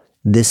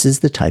 This is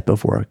the type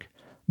of work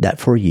that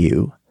for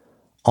you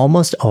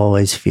almost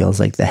always feels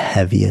like the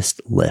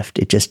heaviest lift.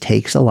 It just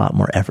takes a lot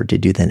more effort to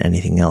do than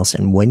anything else.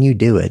 And when you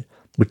do it,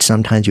 which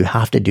sometimes you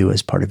have to do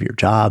as part of your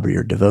job or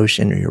your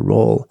devotion or your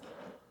role,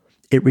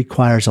 it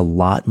requires a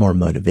lot more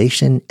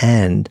motivation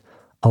and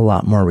a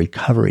lot more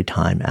recovery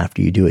time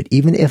after you do it.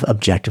 Even if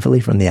objectively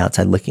from the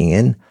outside looking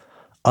in,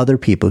 other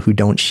people who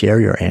don't share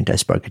your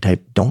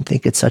anti-Sparketype don't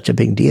think it's such a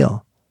big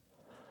deal.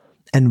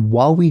 And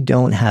while we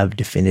don't have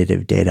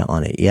definitive data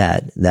on it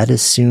yet, that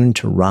is soon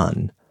to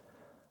run.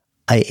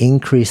 I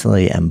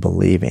increasingly am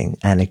believing,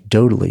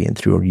 anecdotally and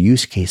through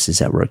use cases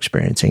that we're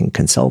experiencing in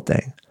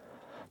consulting,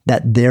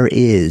 that there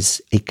is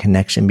a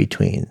connection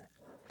between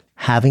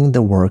having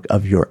the work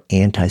of your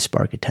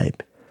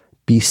anti-Sparketype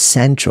be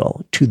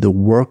central to the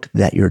work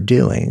that you're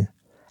doing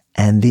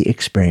and the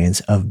experience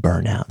of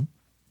burnout.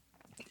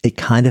 It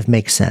kind of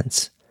makes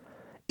sense.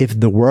 if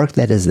the work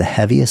that is the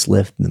heaviest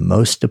lift, the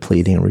most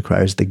depleting, and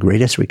requires the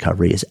greatest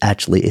recovery is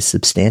actually a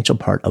substantial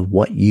part of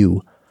what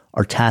you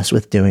are tasked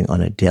with doing on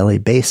a daily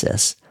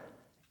basis,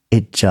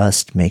 it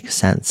just makes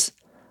sense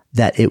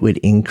that it would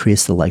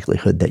increase the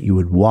likelihood that you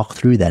would walk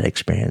through that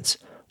experience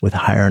with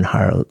higher and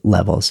higher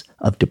levels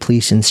of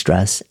depletion,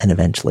 stress, and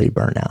eventually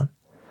burnout.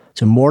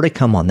 So more to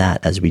come on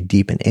that as we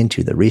deepen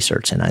into the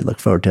research, and I look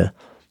forward to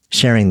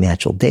sharing the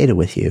actual data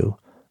with you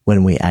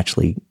when we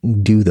actually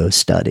do those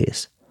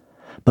studies.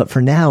 But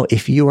for now,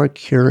 if you are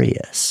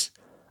curious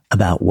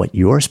about what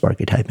your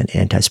Sparketype and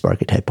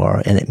anti-Sparketype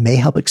are, and it may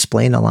help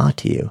explain a lot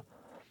to you,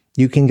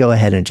 you can go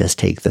ahead and just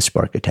take the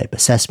Sparketype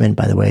assessment.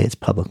 By the way, it's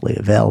publicly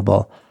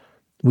available.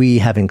 We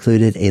have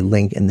included a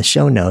link in the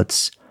show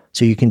notes,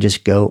 so you can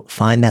just go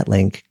find that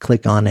link,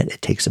 click on it.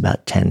 It takes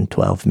about 10,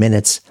 12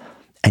 minutes,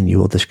 and you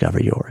will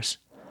discover yours.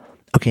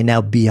 Okay,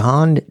 now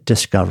beyond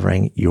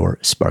discovering your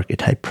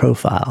Sparketype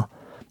profile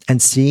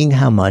and seeing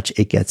how much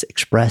it gets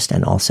expressed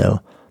and also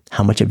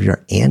how much of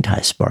your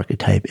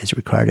anti-Sparketype is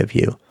required of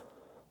you,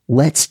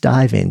 let's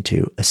dive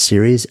into a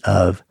series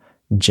of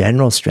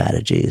general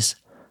strategies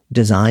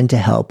designed to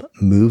help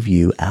move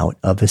you out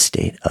of a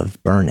state of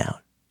burnout.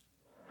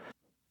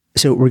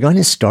 So we're going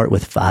to start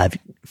with 5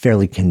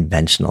 fairly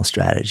conventional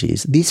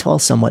strategies. These fall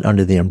somewhat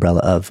under the umbrella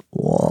of,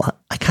 well,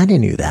 I kind of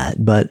knew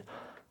that, but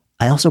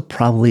I also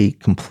probably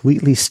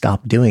completely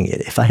stopped doing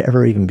it if I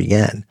ever even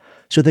began.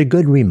 So they're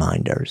good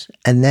reminders.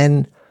 And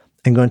then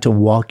I'm going to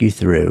walk you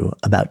through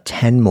about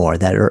 10 more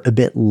that are a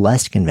bit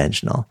less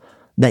conventional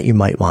that you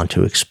might want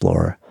to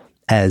explore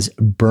as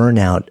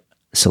burnout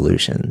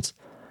solutions.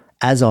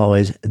 As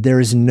always, there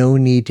is no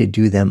need to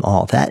do them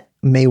all. That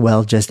may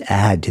well just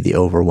add to the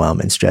overwhelm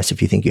and stress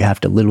if you think you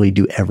have to literally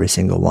do every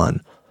single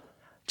one.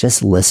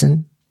 Just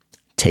listen,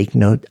 take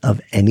note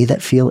of any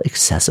that feel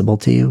accessible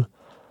to you,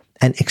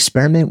 and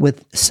experiment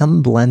with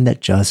some blend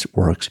that just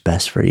works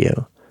best for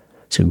you.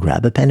 So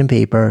grab a pen and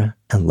paper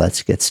and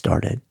let's get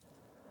started.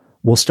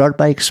 We'll start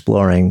by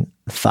exploring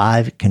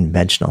 5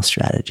 conventional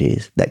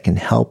strategies that can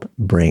help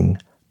bring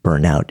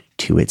burnout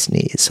to its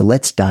knees. So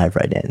let's dive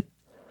right in.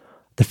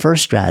 The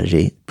first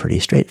strategy, pretty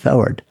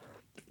straightforward,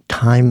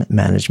 time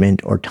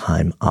management or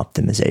time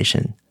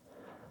optimization.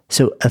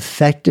 So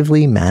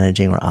effectively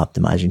managing or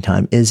optimizing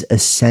time is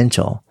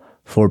essential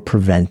for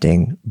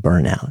preventing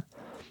burnout.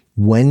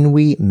 When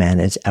we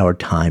manage our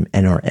time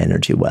and our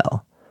energy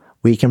well,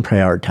 we can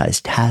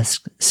prioritize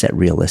tasks, set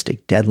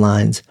realistic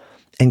deadlines,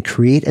 and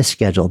create a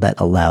schedule that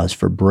allows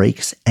for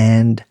breaks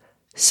and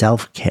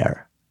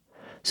self-care.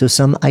 So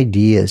some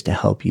ideas to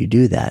help you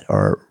do that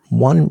are,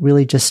 1,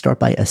 really just start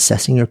by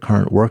assessing your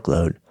current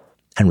workload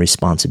and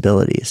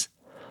responsibilities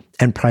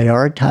and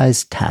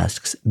prioritize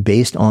tasks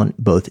based on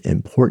both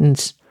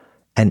importance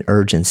and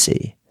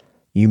urgency.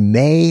 You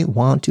may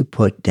want to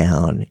put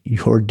down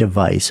your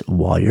device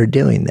while you're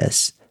doing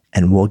this,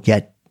 and we'll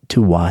get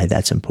to why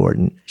that's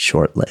important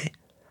shortly.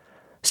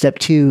 Step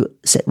 2,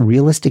 set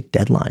realistic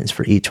deadlines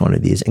for each one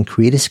of these and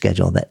create a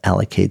schedule that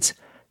allocates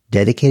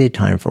dedicated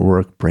time for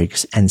work,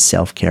 breaks, and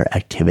self-care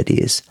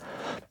activities.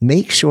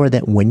 Make sure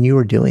that when you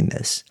are doing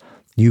this,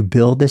 you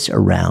build this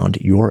around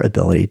your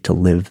ability to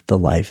live the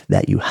life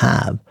that you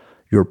have,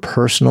 your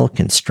personal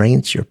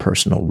constraints, your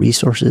personal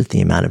resources,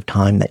 the amount of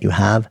time that you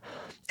have,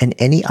 and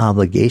any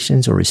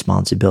obligations or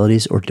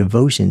responsibilities or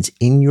devotions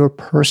in your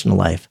personal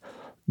life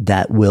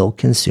that will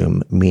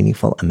consume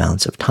meaningful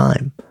amounts of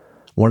time.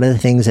 One of the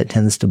things that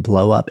tends to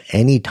blow up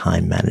any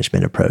time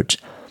management approach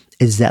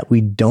is that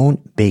we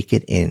don't bake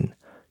it in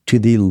to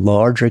the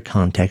larger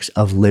context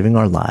of living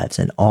our lives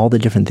and all the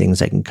different things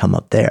that can come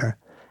up there.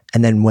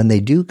 And then when they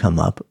do come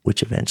up,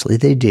 which eventually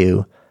they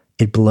do,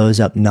 it blows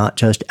up not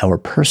just our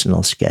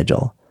personal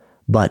schedule,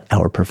 but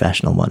our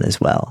professional one as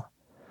well.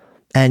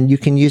 And you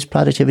can use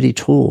productivity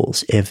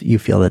tools if you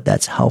feel that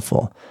that's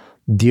helpful.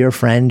 Dear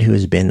friend who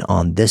has been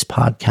on this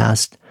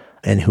podcast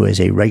and who is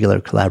a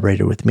regular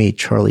collaborator with me,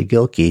 Charlie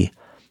Gilkey,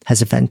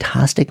 has a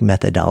fantastic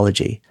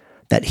methodology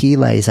that he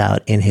lays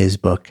out in his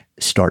book,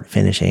 Start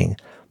Finishing.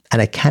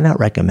 And I cannot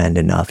recommend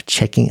enough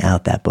checking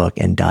out that book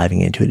and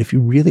diving into it if you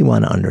really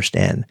want to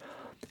understand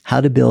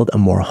how to build a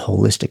more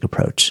holistic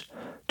approach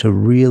to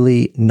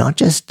really not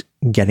just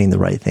getting the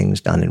right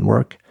things done in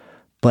work,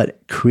 but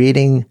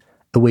creating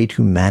a way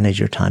to manage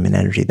your time and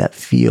energy that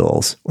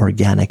feels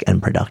organic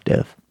and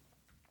productive.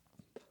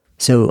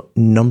 So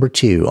number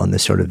 2 on the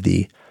sort of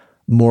the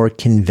more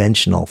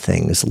conventional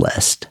things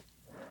list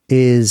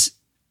is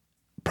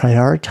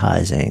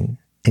prioritizing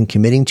and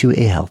committing to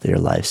a healthier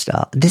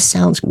lifestyle. This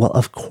sounds, well,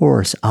 of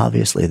course,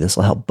 obviously this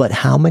will help, but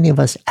how many of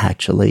us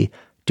actually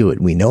do it?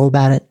 We know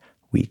about it.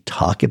 We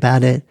talk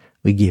about it.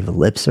 We give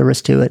lip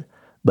service to it,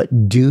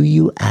 but do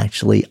you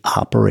actually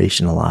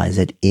operationalize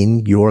it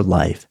in your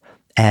life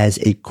as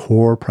a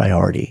core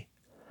priority?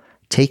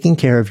 Taking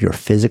care of your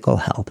physical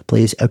health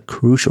plays a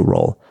crucial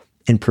role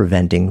in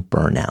preventing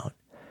burnout.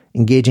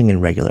 Engaging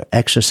in regular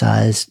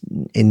exercise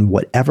in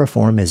whatever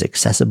form is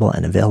accessible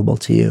and available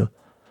to you,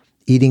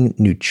 eating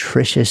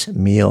nutritious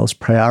meals,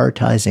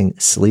 prioritizing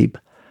sleep,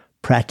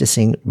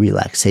 practicing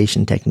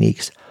relaxation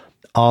techniques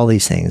all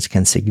these things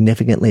can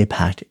significantly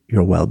impact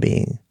your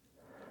well-being.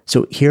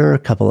 So here are a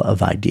couple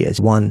of ideas.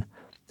 One,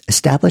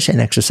 establish an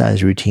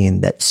exercise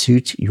routine that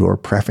suits your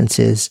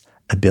preferences,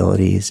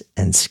 abilities,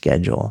 and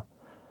schedule.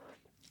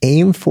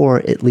 Aim for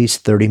at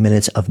least 30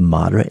 minutes of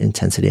moderate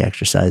intensity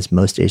exercise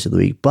most days of the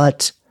week.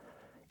 But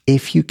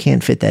if you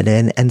can't fit that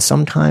in, and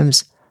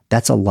sometimes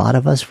that's a lot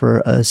of us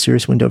for a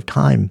serious window of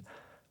time,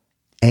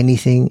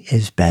 anything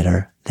is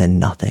better than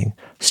nothing.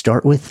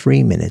 Start with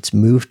 3 minutes,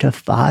 move to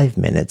 5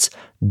 minutes,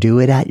 do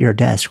it at your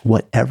desk,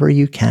 whatever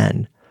you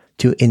can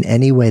to, in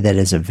any way that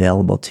is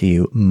available to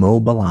you,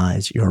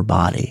 mobilize your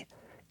body.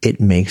 It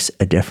makes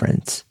a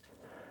difference.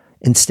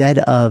 Instead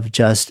of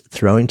just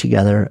throwing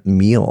together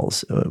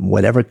meals,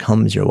 whatever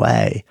comes your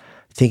way,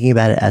 thinking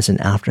about it as an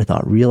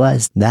afterthought,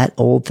 realize that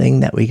old thing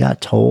that we got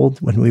told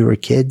when we were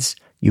kids,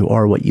 you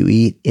are what you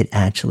eat, it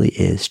actually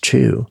is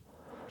true.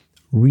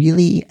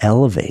 Really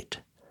elevate,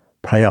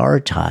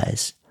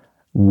 prioritize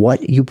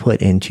what you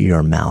put into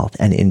your mouth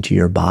and into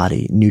your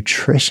body.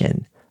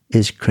 Nutrition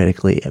is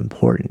critically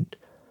important.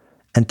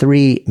 And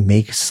 3,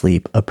 make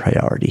sleep a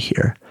priority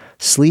here.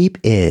 Sleep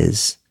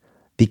is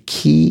the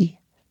key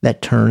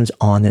that turns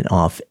on and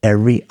off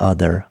every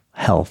other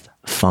health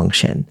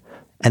function.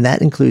 And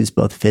that includes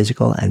both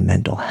physical and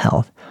mental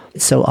health.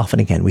 So often,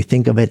 again, we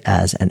think of it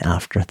as an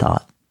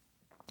afterthought.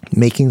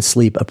 Making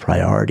sleep a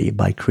priority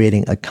by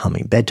creating a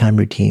calming bedtime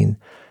routine,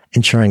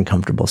 ensuring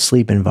comfortable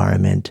sleep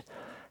environment,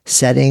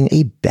 setting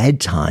a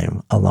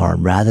bedtime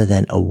alarm rather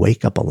than a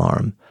wake-up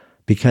alarm.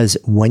 Because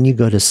when you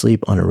go to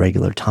sleep on a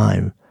regular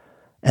time,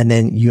 and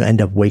then you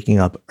end up waking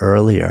up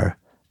earlier,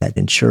 that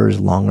ensures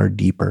longer,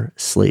 deeper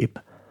sleep.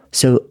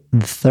 So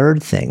the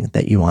third thing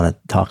that you want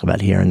to talk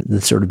about here, and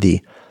the sort of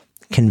the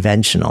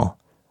conventional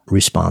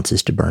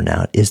responses to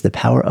burnout, is the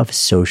power of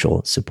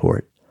social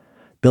support.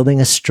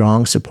 Building a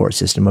strong support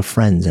system of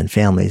friends and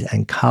families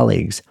and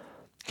colleagues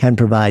can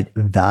provide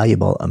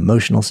valuable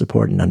emotional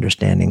support and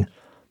understanding,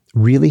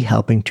 really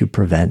helping to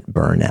prevent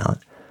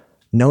burnout.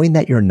 Knowing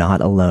that you're not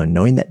alone,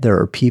 knowing that there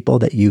are people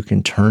that you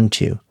can turn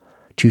to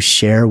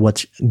share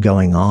what's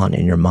going on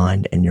in your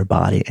mind and your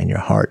body and your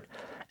heart,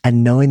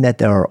 and knowing that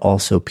there are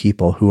also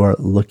people who are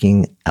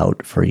looking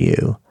out for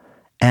you.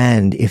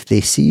 And if they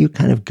see you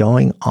kind of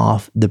going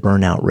off the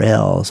burnout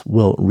rails,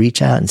 will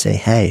reach out and say,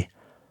 hey,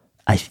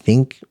 I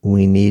think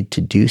we need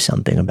to do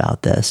something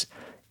about this.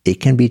 It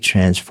can be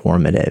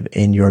transformative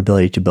in your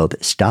ability to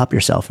both stop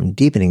yourself from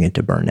deepening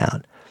into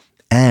burnout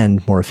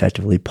and more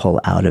effectively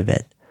pull out of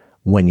it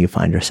when you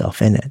find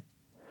yourself in it.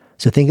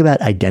 So think about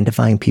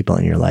identifying people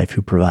in your life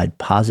who provide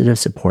positive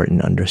support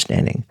and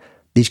understanding.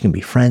 These can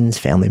be friends,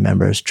 family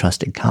members,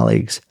 trusted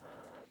colleagues,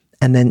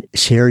 and then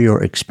share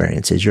your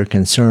experiences, your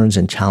concerns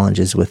and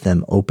challenges with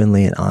them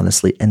openly and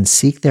honestly, and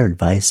seek their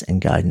advice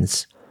and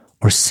guidance,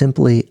 or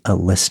simply a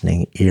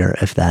listening ear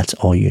if that's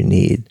all you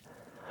need.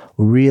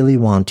 We really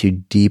want to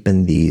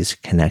deepen these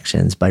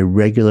connections by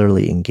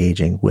regularly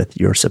engaging with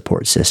your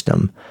support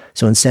system.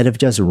 So instead of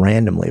just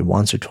randomly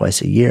once or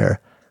twice a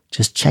year,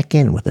 just check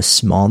in with a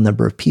small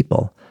number of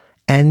people.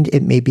 And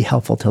it may be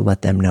helpful to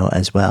let them know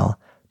as well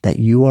that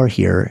you are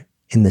here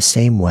in the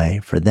same way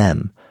for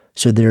them.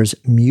 So there's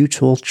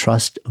mutual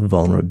trust,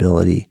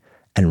 vulnerability,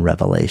 and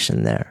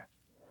revelation there.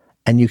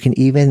 And you can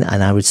even,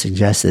 and I would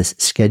suggest this,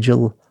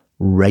 schedule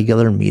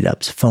regular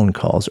meetups, phone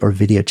calls, or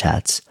video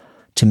chats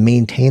to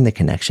maintain the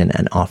connection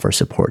and offer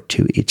support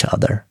to each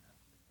other.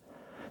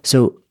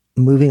 So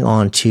moving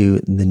on to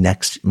the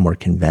next more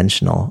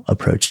conventional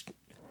approach,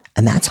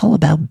 and that's all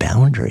about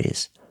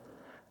boundaries.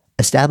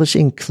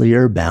 Establishing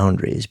clear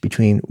boundaries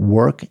between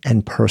work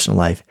and personal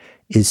life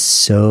is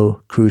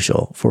so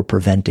crucial for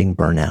preventing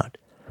burnout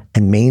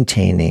and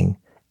maintaining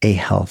a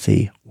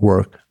healthy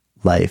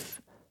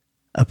work-life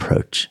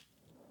approach.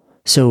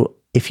 So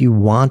if you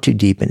want to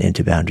deepen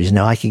into boundaries,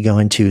 now I could go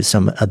into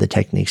some of the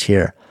techniques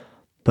here,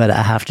 but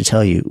I have to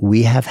tell you,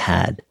 we have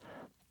had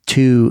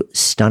 2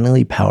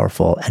 stunningly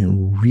powerful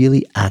and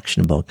really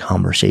actionable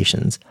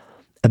conversations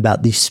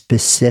about the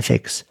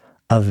specifics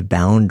of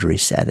boundary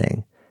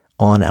setting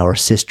on our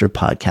sister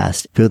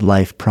podcast, Good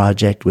Life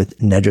Project, with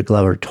Nedra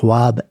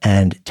Glover-Tawwab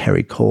and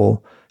Terry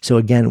Cole. So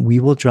again, we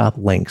will drop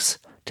links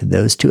to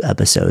those 2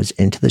 episodes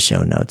into the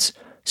show notes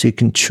so you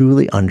can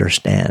truly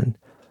understand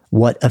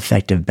what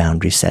effective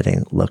boundary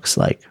setting looks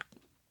like.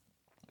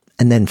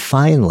 And then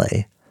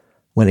finally,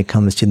 when it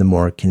comes to the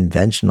more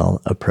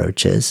conventional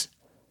approaches,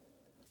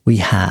 we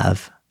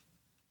have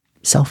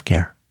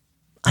self-care.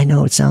 I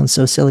know it sounds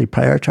so silly.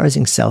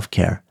 Prioritizing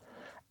self-care,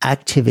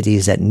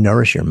 activities that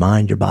nourish your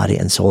mind, your body,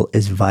 and soul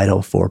is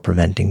vital for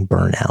preventing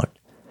burnout.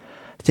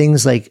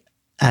 Things like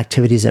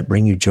activities that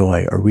bring you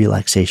joy or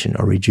relaxation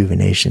or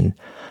rejuvenation.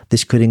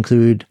 This could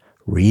include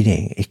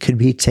reading. It could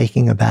be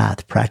taking a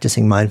bath,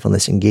 practicing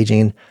mindfulness, engaging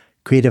in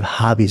creative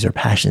hobbies or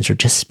passions, or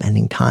just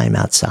spending time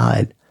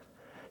outside.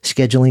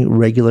 Scheduling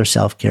regular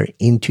self-care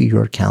into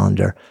your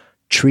calendar.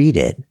 Treat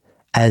it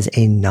as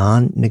a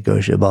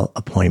non-negotiable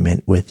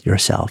appointment with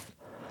yourself.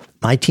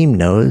 My team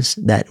knows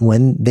that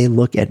when they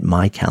look at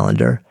my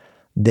calendar,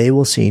 they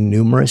will see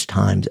numerous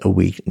times a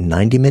week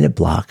 90-minute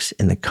blocks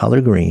in the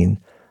color green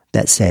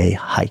that say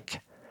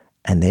hike.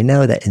 And they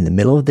know that in the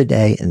middle of the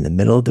day, in the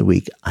middle of the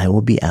week, I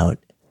will be out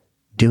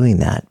doing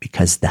that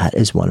because that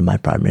is one of my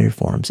primary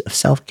forms of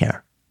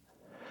self-care.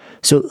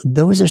 So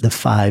those are the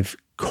 5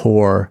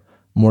 core,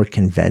 more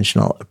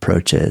conventional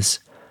approaches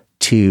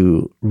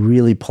to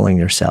really pulling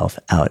yourself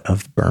out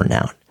of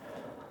burnout.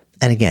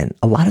 And again,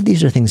 a lot of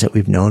these are things that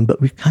we've known,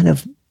 but we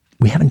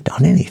haven't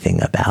done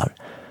anything about.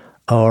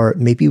 Or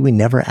maybe we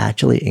never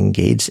actually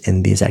engaged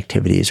in these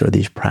activities or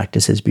these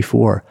practices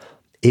before.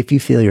 If you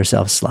feel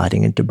yourself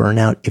sliding into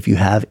burnout, if you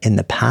have in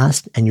the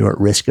past and you're at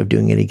risk of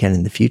doing it again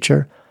in the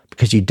future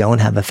because you don't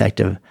have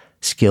effective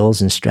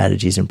skills and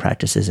strategies and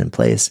practices in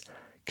place,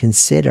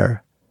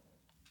 consider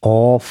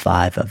all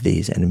 5 of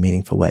these in a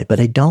meaningful way. But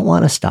I don't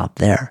want to stop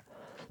there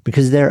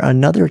because there are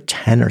another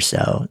 10 or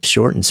so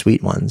short and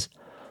sweet ones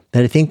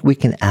that I think we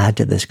can add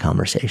to this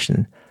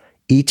conversation,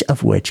 each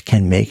of which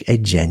can make a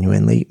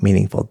genuinely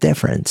meaningful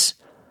difference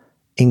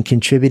in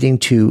contributing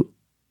to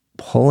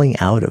pulling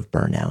out of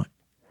burnout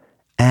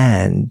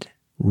and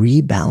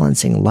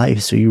rebalancing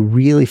life so you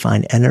really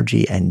find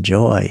energy and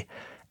joy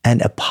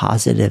and a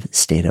positive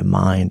state of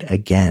mind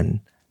again.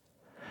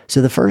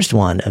 So the first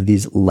one of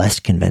these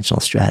less conventional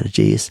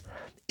strategies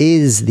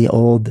is the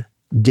old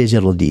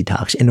digital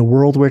detox in a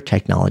world where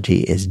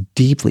technology is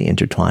deeply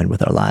intertwined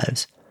with our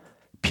lives.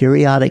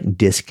 Periodic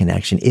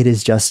disconnection, it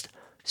is just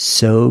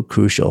so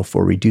crucial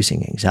for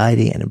reducing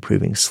anxiety and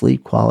improving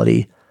sleep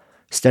quality.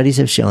 Studies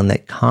have shown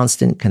that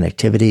constant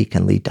connectivity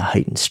can lead to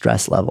heightened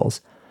stress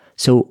levels.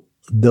 So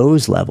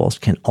those levels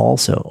can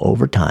also,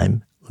 over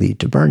time, lead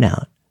to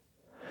burnout.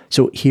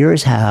 So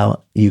here's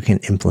how you can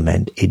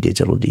implement a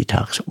digital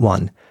detox.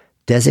 1,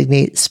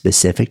 designate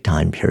specific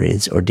time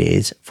periods or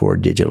days for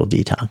digital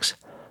detox.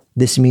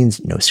 This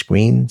means no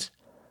screens,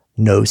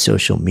 no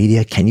social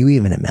media. Can you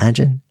even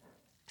imagine?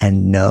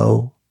 And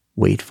no,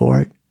 wait for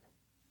it,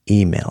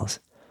 emails.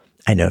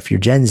 I know if you're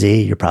Gen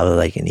Z, you're probably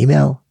like, an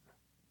email?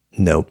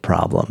 No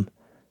problem.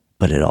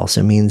 But it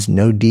also means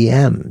no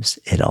DMs.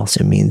 It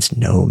also means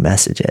no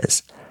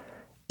messages.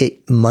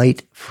 It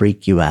might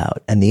freak you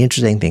out. And the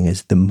interesting thing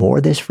is, the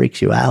more this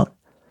freaks you out,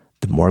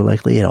 the more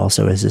likely it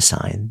also is a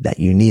sign that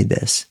you need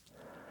this.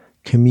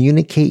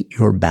 Communicate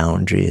your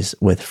boundaries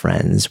with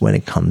friends when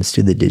it comes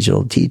to the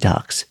digital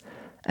detox.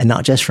 And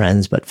not just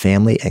friends, but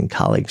family and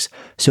colleagues,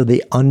 so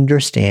they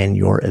understand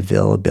your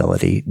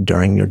availability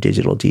during your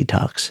digital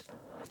detox.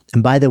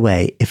 And by the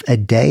way, if a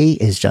day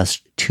is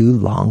just too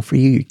long for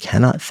you, you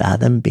cannot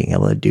fathom being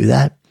able to do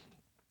that,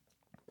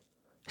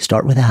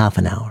 start with a half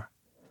an hour.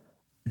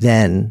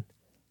 Then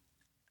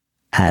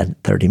add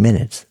 30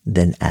 minutes,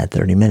 then add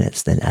 30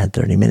 minutes, then add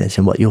 30 minutes.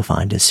 And what you'll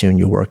find is soon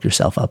you'll work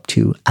yourself up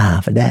to a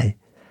half a day.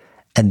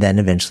 And then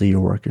eventually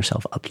you'll work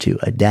yourself up to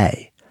a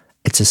day.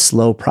 It's a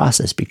slow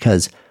process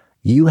because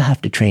you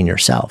have to train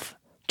yourself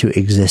to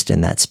exist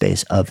in that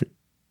space of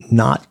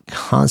not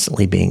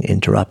constantly being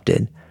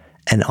interrupted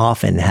and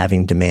often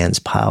having demands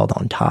piled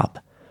on top.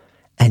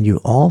 And you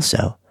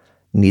also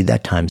need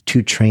that time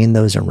to train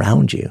those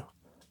around you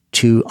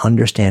to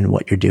understand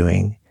what you're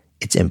doing,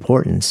 its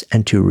importance,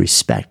 and to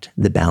respect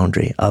the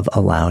boundary of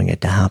allowing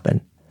it to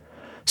happen.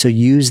 So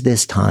use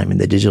this time in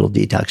the digital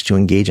detox to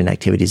engage in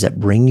activities that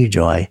bring you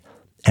joy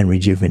and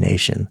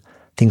rejuvenation.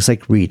 Things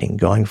like reading,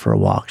 going for a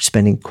walk,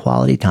 spending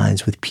quality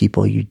times with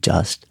people you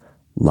just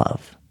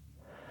love.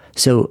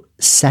 So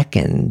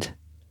second,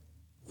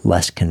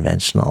 less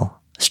conventional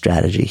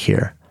strategy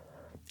here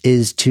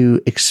is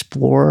to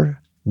explore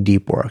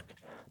deep work.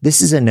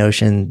 This is a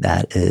notion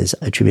that is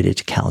attributed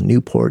to Cal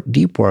Newport.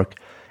 Deep work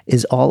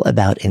is all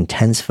about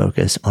intense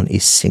focus on a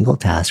single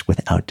task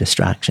without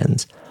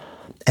distractions.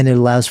 And it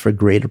allows for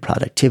greater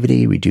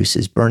productivity,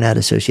 reduces burnout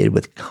associated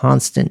with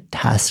constant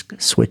task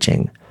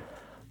switching.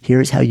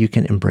 Here's how you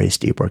can embrace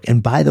deep work.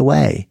 And by the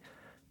way,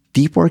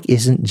 deep work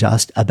isn't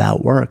just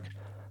about work.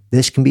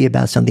 This can be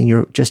about something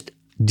you're just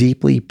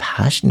deeply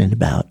passionate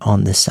about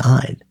on the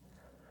side.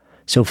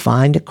 So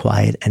find a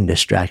quiet and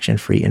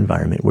distraction-free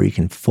environment where you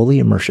can fully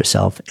immerse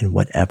yourself in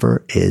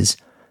whatever is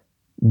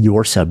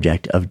your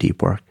subject of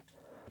deep work.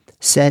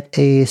 Set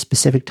a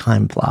specific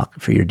time block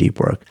for your deep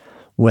work,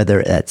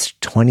 whether that's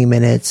 20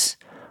 minutes,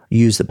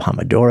 use the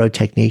Pomodoro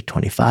technique,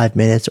 25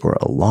 minutes, or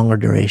a longer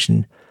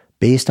duration,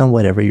 based on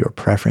whatever your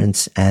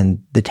preference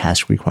and the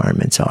task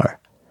requirements are.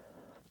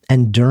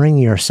 And during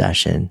your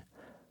session,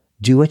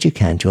 do what you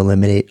can to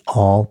eliminate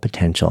all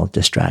potential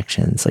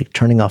distractions, like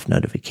turning off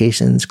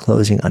notifications,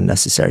 closing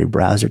unnecessary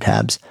browser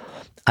tabs.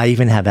 I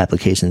even have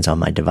applications on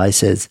my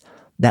devices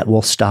that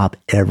will stop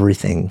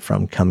everything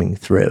from coming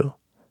through.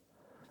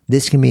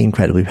 This can be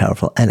incredibly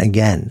powerful. And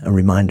again, a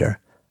reminder,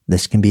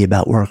 this can be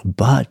about work,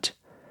 but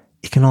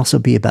it can also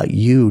be about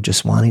you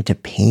just wanting to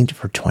paint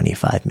for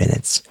 25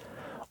 minutes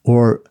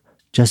or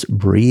just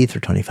breathe for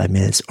 25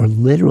 minutes, or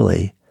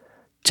literally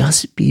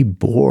just be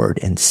bored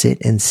and sit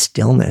in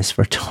stillness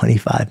for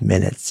 25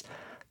 minutes.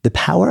 The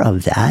power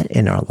of that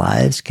in our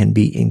lives can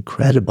be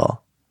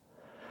incredible.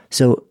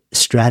 So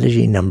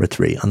strategy number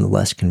 3 on the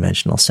less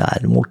conventional side,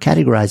 and we'll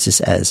categorize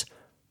this as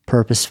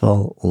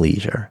purposeful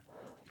leisure.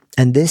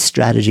 And this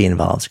strategy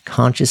involves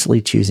consciously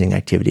choosing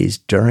activities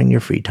during your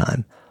free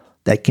time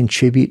that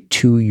contribute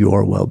to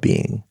your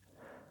well-being.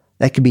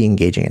 That could be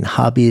engaging in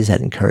hobbies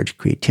that encourage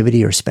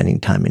creativity or spending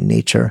time in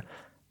nature.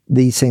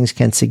 These things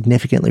can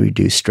significantly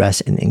reduce stress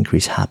and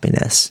increase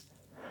happiness.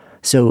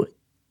 So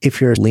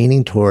if you're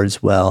leaning towards,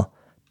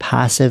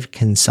 passive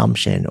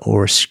consumption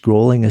or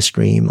scrolling a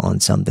stream on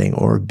something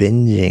or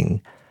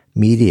binging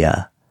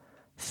media,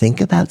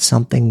 think about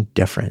something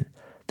different.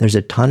 There's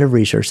a ton of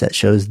research that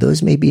shows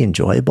those may be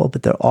enjoyable,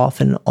 but they're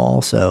often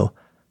also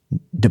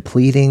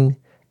depleting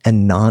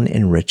and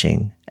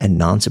non-enriching and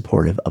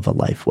non-supportive of a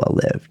life well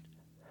lived.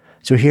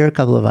 So here are a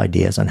couple of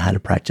ideas on how to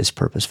practice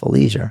purposeful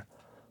leisure.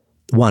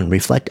 1,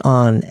 reflect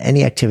on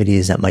any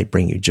activities that might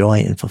bring you joy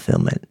and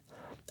fulfillment.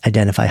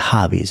 Identify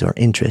hobbies or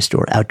interests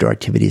or outdoor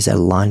activities that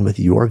align with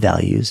your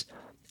values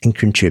and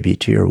contribute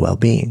to your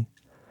well-being.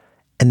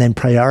 And then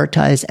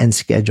prioritize and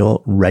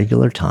schedule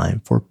regular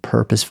time for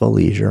purposeful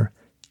leisure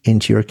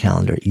into your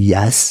calendar.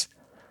 Yes,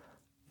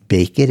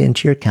 bake it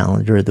into your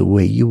calendar the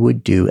way you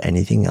would do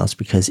anything else,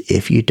 because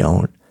if you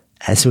don't,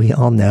 as we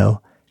all know,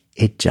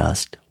 it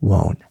just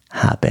won't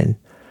happen.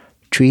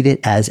 Treat it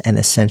as an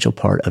essential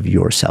part of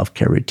your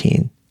self-care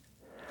routine.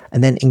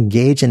 And then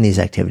engage in these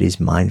activities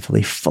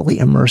mindfully, fully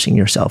immersing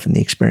yourself in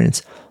the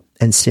experience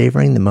and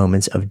savoring the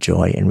moments of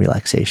joy and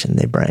relaxation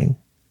they bring.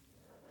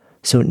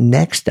 So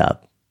next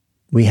up,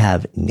 we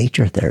have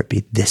nature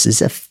therapy. This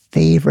is a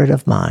favorite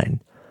of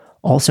mine,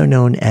 also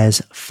known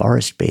as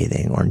forest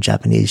bathing, or in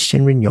Japanese,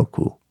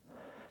 shinrin-yoku.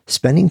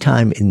 Spending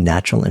time in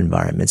natural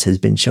environments has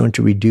been shown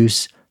to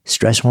reduce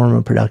stress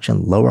hormone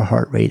production, lower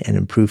heart rate, and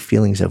improve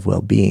feelings of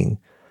well-being,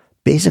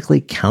 basically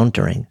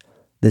countering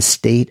the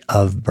state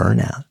of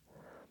burnout.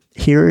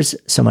 Here's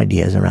some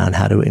ideas around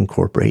how to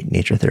incorporate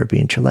nature therapy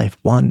into your life.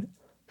 1,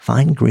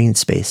 find green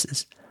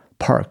spaces,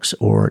 parks,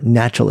 or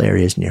natural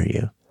areas near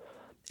you.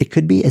 It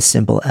could be as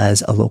simple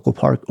as a local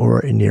park or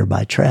a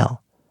nearby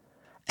trail.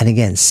 And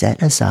again,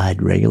 set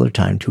aside regular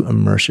time to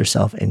immerse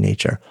yourself in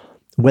nature,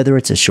 whether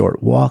it's a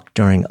short walk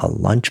during a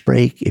lunch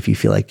break, if you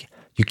feel like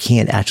you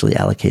can't actually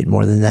allocate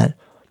more than that,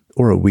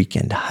 or a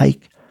weekend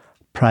hike.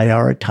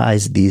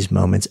 Prioritize these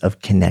moments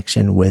of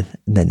connection with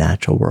the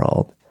natural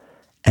world.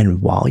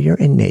 And while you're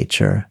in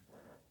nature,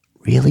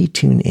 really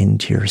tune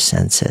into your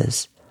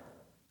senses.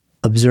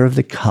 Observe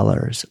the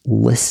colors,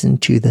 listen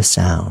to the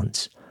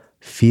sounds,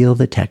 feel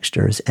the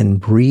textures, and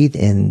breathe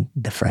in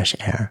the fresh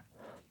air.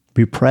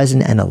 Be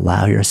present and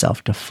allow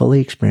yourself to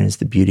fully experience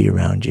the beauty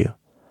around you.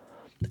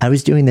 I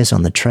was doing this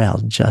on the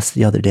trail just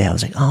the other day. I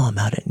was like, I'm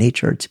out in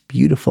nature. It's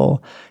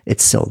beautiful.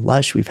 It's so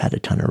lush. We've had a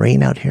ton of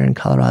rain out here in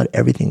Colorado.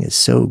 Everything is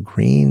so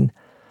green.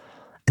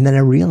 And then I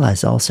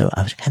realized also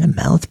I was kind of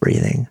mouth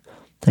breathing.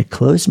 I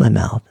closed my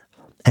mouth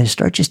and I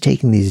start just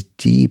taking these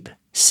deep,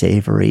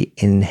 savory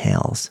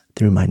inhales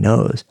through my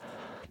nose.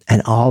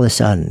 And all of a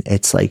sudden,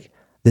 it's like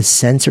the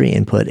sensory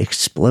input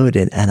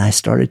exploded, and I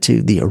started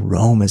the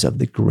aromas of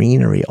the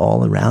greenery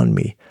all around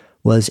me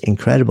was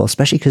incredible,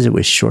 especially because it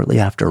was shortly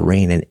after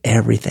rain and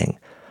everything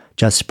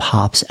just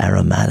pops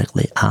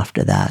aromatically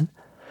after that.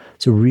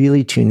 So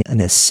really tune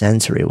in a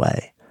sensory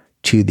way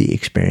to the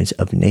experience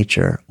of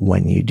nature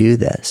when you do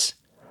this.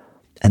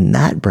 And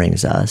that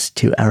brings us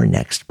to our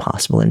next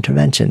possible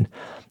intervention.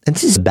 And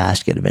this is a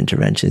basket of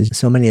interventions.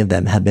 So many of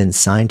them have been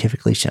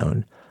scientifically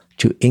shown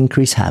to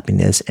increase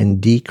happiness and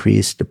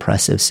decrease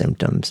depressive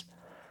symptoms.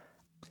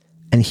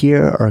 And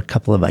here are a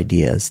couple of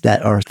ideas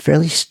that are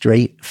fairly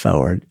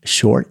straightforward,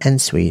 short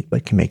and sweet,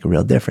 but can make a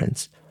real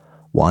difference.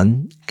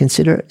 1,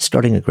 consider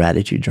starting a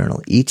gratitude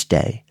journal each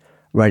day,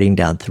 writing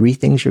down 3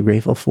 things you're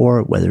grateful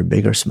for, whether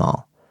big or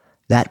small.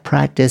 That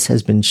practice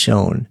has been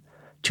shown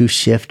to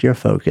shift your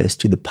focus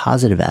to the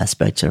positive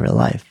aspects of your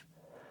life.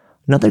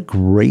 Another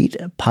great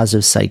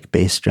positive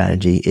psych-based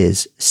strategy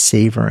is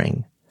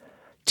savoring.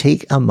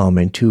 Take a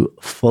moment to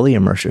fully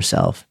immerse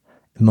yourself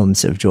in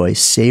moments of joy,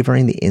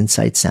 savoring the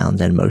insights, sounds,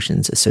 and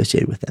emotions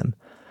associated with them.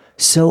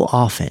 So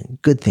often,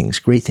 good things,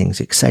 great things,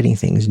 exciting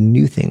things,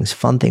 new things,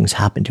 fun things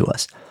happen to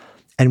us.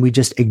 And we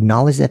just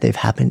acknowledge that they've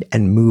happened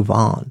and move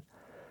on.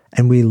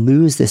 And we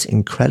lose this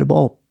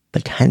incredible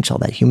potential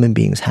that human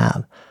beings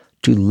have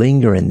to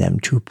linger in them,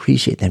 to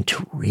appreciate them,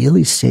 to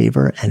really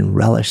savor and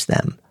relish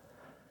them.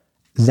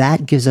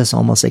 That gives us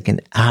almost like an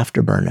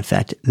afterburn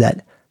effect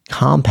that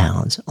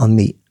compounds on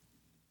the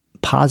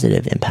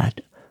positive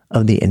impact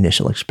of the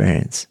initial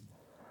experience.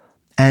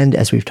 And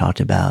as we've talked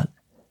about,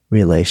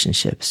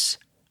 relationships.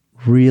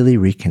 Really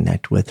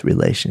reconnect with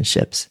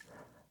relationships.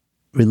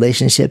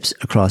 Relationships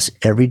across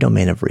every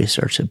domain of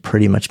research have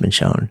pretty much been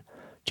shown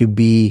to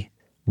be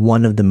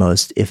one of the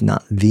most, if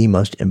not the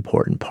most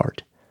important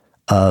part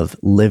of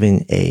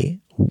living a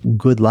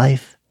good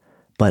life,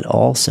 but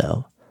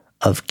also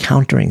of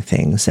countering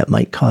things that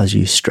might cause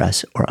you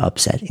stress or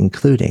upset,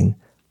 including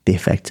the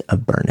effects of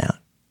burnout.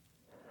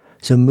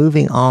 So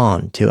moving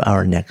on to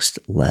our next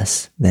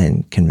less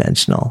than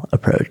conventional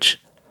approach.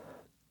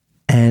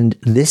 And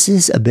this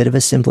is a bit of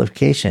a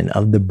simplification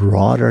of the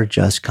broader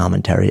just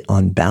commentary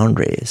on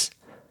boundaries.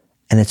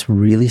 And it's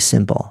really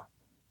simple.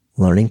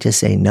 learning to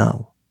say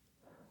no.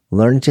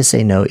 Learning to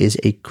say no is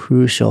a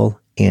crucial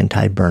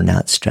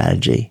anti-burnout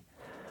strategy.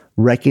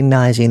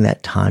 Recognizing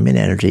that time and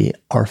energy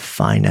are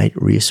finite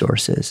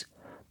resources,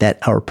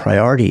 that our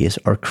priorities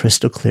are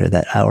crystal clear,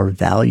 that our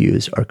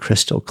values are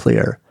crystal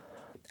clear,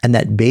 and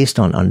that based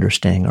on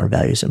understanding our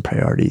values and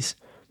priorities,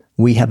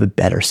 we have a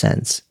better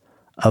sense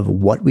of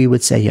what we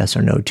would say yes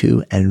or no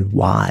to and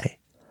why.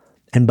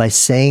 And by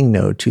saying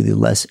no to the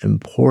less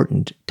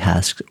important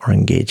tasks or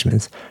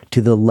engagements,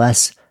 to the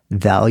less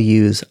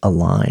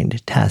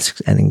values-aligned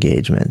tasks and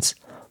engagements,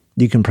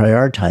 you can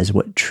prioritize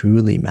what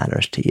truly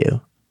matters to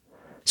you.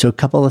 So a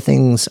couple of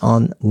things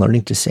on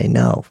learning to say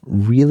no.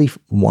 Really,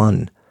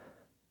 one,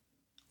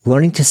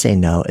 learning to say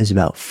no is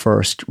about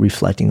first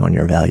reflecting on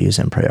your values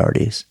and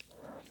priorities.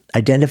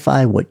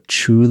 Identify what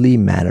truly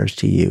matters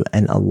to you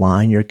and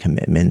align your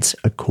commitments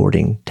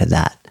according to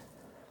that.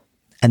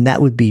 And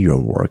that would be your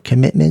work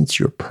commitments,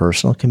 your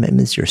personal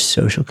commitments, your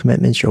social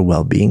commitments, your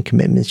well-being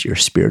commitments, your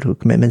spiritual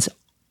commitments,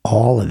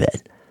 all of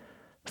it.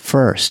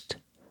 First,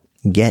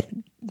 get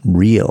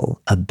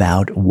real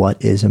about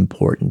what is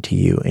important to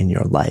you in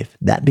your life.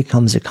 That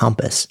becomes a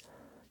compass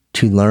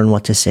to learn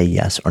what to say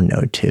yes or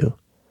no to.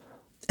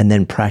 And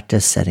then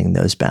practice setting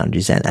those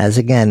boundaries. And as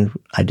again,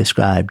 I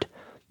described,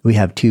 we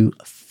have two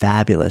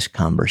fabulous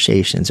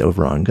conversations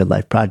over on Good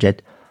Life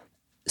Project,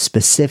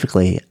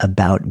 specifically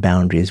about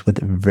boundaries with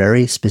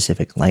very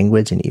specific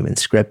language and even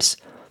scripts.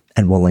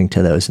 And we'll link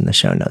to those in the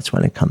show notes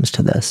when it comes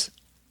to this.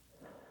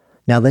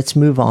 Now let's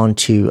move on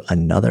to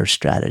another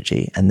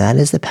strategy, and that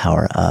is the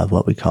power of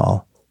what we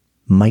call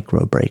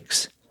micro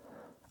breaks.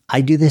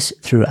 I do this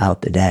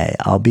throughout the day.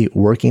 I'll be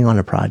working on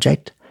a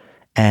project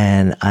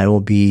and I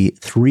will be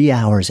 3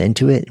 hours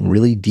into it,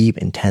 really deep,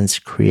 intense,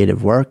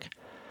 creative work.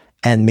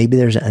 And maybe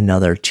there's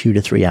another 2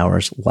 to 3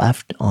 hours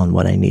left on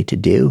what I need to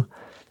do.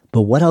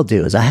 But what I'll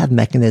do is I have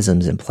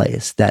mechanisms in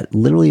place that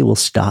literally will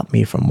stop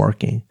me from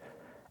working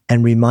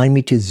and remind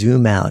me to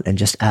zoom out and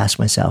just ask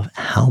myself,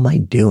 how am I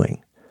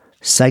doing?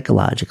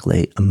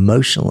 Psychologically,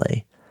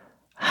 emotionally,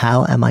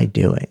 how am I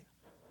doing?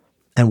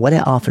 And what I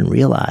often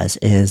realize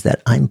is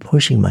that I'm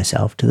pushing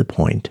myself to the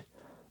point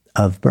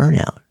of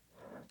burnout.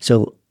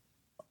 So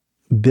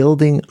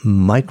building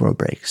micro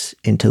breaks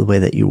into the way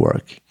that you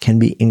work can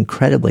be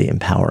incredibly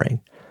empowering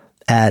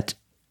at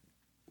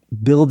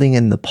building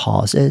in the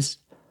pauses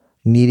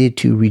needed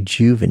to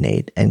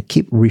rejuvenate and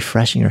keep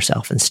refreshing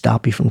yourself and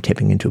stop you from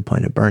tipping into a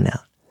point of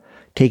burnout.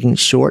 Taking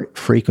short,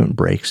 frequent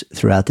breaks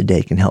throughout the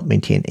day can help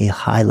maintain a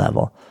high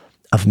level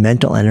of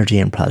mental energy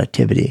and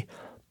productivity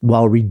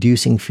while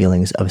reducing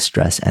feelings of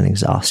stress and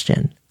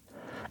exhaustion.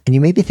 And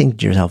you may be thinking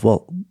to yourself,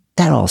 well,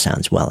 that all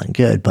sounds well and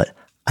good, but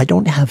I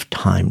don't have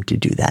time to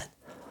do that.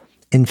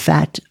 In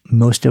fact,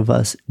 most of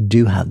us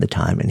do have the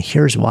time, and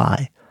here's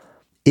why.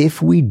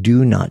 If we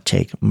do not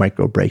take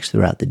micro breaks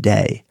throughout the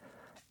day,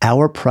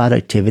 our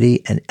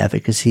productivity and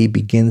efficacy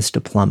begins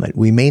to plummet.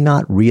 We may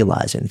not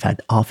realize it. In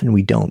fact, often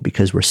we don't,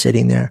 because we're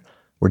sitting there,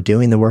 we're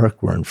doing the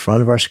work, we're in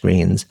front of our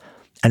screens,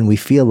 and we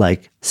feel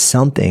like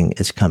something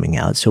is coming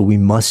out. So we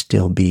must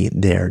still be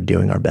there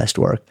doing our best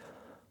work.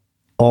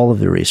 All of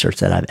the research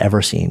that I've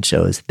ever seen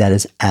shows that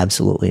is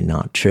absolutely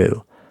not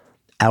true.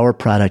 Our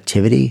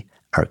productivity,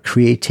 our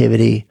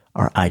creativity,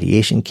 our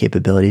ideation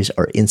capabilities,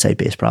 our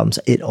insight-based problems,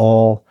 it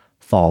all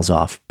falls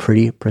off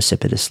pretty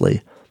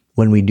precipitously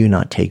when we do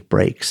not take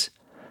breaks.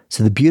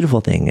 So the beautiful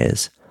thing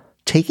is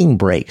taking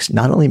breaks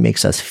not only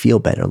makes us feel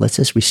better, lets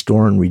us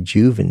restore and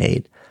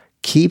rejuvenate,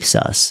 keeps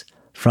us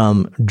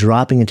from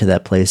dropping into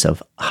that place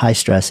of high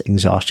stress,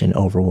 exhaustion,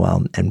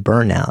 overwhelm, and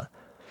burnout.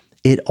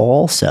 It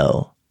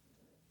also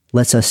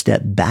lets us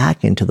step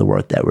back into the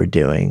work that we're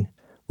doing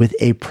with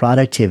a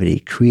productivity,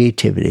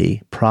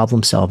 creativity,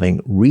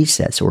 problem-solving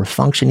reset. So we're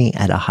functioning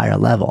at a higher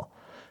level.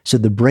 So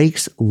the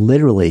breaks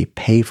literally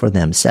pay for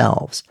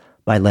themselves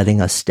by letting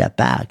us step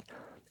back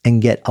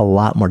and get a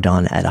lot more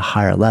done at a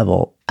higher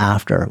level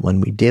after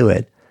when we do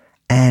it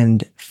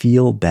and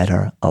feel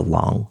better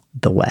along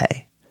the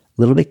way.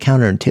 A little bit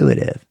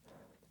counterintuitive,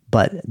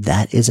 but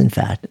that is in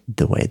fact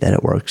the way that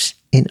it works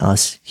in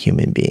us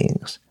human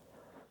beings.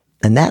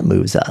 And that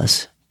moves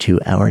us to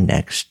our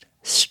next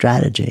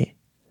strategy,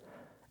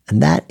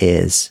 and that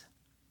is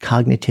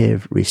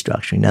cognitive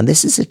restructuring. Now,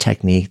 this is a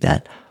technique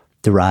that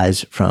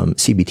derives from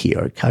CBT,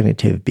 or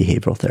cognitive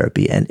behavioral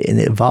therapy, and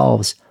it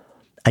involves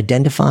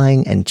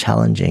identifying and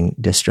challenging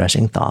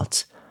distressing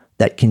thoughts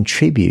that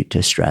contribute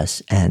to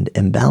stress and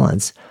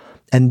imbalance.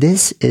 And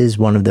this is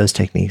one of those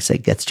techniques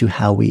that gets to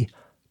how we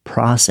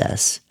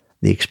process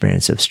the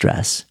experience of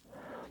stress.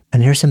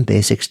 And here's some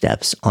basic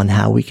steps on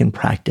how we can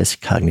practice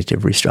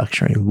cognitive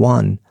restructuring.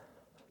 1,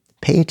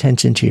 pay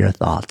attention to your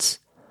thoughts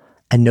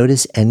and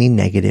notice any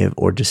negative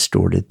or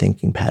distorted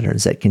thinking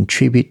patterns that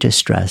contribute to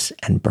stress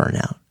and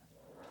burnout.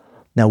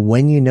 Now,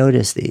 when you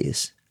notice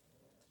these,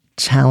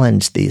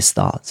 challenge these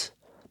thoughts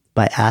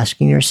by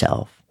asking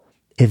yourself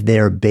if they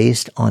are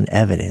based on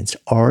evidence.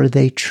 Are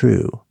they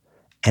true?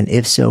 And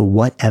if so,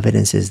 what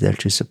evidence is there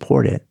to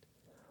support it?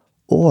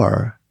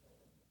 Or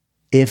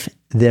if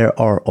there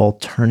are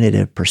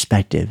alternative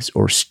perspectives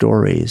or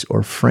stories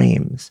or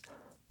frames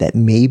that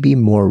may be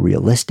more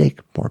realistic,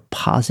 more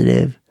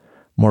positive,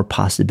 more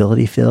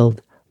possibility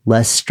filled,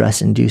 less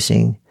stress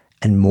inducing,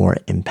 and more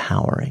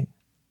empowering.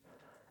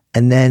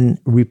 And then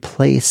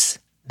replace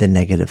the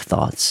negative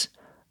thoughts,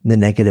 the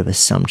negative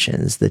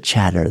assumptions, the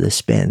chatter, the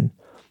spin,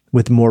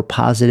 with more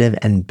positive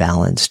and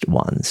balanced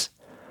ones,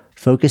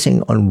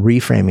 focusing on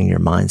reframing your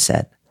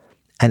mindset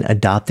and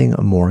adopting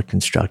a more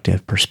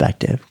constructive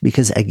perspective.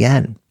 Because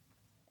again,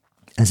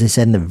 as I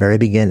said in the very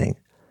beginning,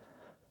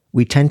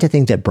 we tend to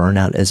think that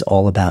burnout is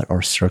all about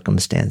our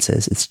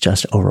circumstances. It's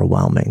just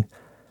overwhelming.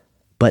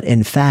 But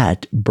in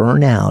fact,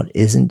 burnout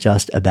isn't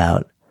just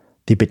about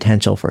the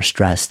potential for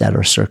stress that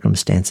our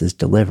circumstances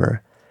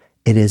deliver.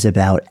 It is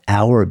about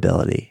our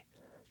ability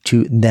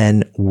to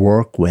then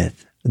work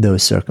with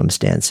those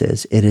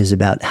circumstances. It is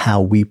about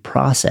how we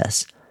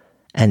process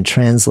and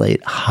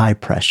translate high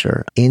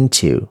pressure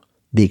into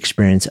the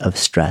experience of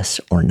stress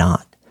or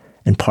not.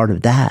 And part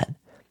of that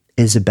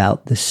is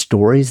about the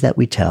stories that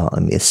we tell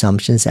and the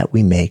assumptions that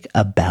we make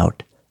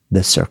about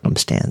the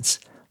circumstance.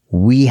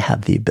 We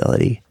have the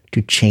ability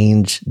to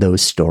change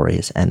those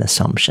stories and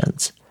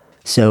assumptions.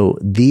 So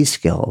these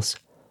skills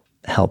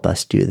help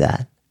us do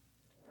that.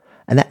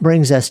 And that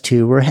brings us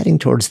to, we're heading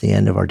towards the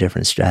end of our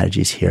different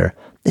strategies here.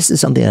 This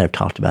is something that I've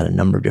talked about a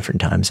number of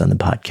different times on the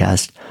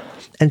podcast.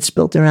 And it's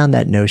built around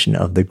that notion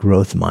of the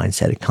growth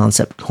mindset, a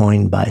concept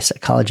coined by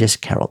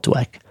psychologist Carol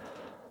Dweck.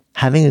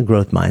 Having a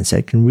growth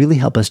mindset can really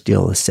help us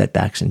deal with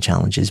setbacks and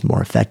challenges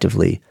more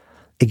effectively.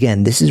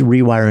 Again, this is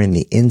rewiring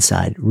the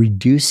inside,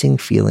 reducing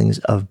feelings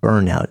of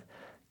burnout,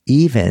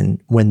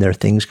 even when there are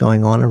things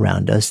going on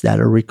around us that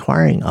are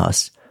requiring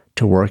us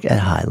to work at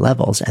high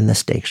levels and the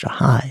stakes are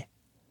high.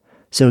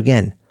 So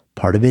again,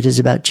 part of it is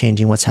about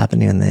changing what's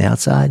happening on the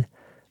outside,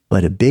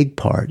 but a big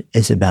part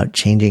is about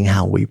changing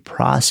how we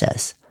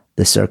process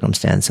the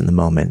circumstance in the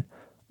moment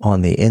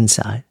on the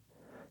inside.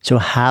 So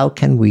how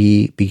can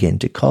we begin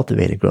to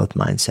cultivate a growth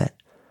mindset?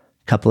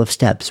 A couple of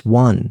steps.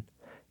 One,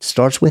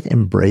 starts with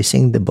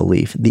embracing the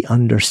belief, the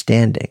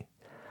understanding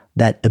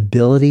that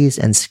abilities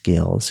and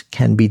skills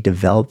can be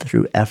developed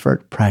through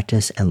effort,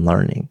 practice, and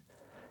learning.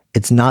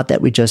 It's not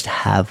that we just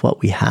have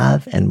what we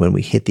have, and when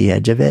we hit the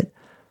edge of it,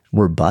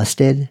 we're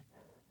busted.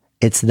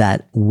 It's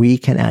that we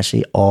can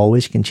actually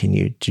always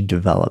continue to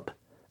develop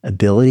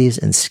abilities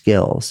and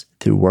skills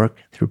through work,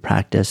 through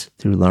practice,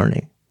 through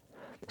learning.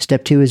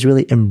 Step two is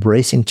really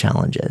embracing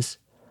challenges,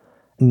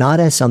 not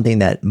as something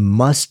that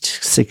must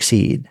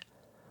succeed,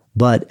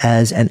 but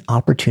as an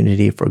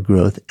opportunity for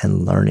growth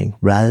and learning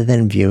rather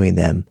than viewing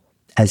them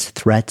as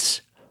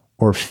threats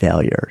or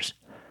failures.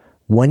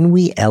 When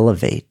we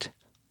elevate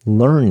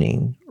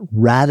learning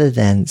rather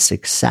than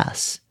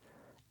success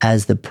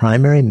as the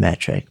primary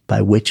metric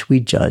by which we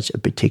judge a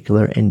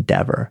particular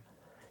endeavor,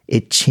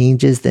 it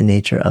changes the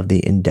nature of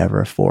the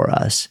endeavor for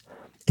us.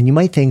 And you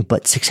might think,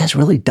 but success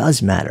really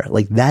does matter.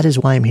 Like, that is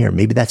why I'm here.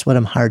 Maybe that's what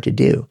I'm hired to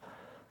do.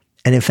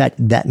 And in fact,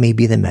 that may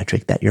be the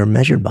metric that you're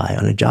measured by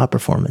on a job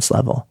performance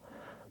level.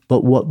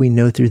 But what we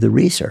know through the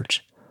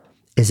research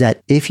is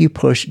that if you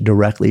push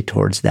directly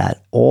towards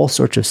that, all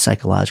sorts of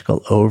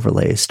psychological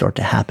overlays start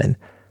to happen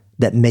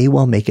that may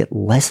well make it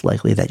less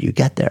likely that you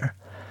get there.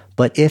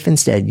 But if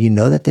instead you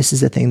know that this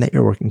is the thing that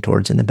you're working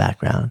towards in the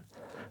background,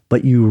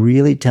 but you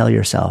really tell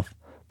yourself,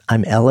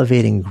 I'm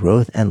elevating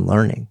growth and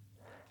learning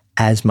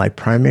as my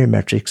primary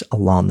metrics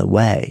along the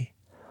way,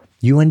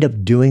 you end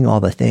up doing all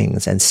the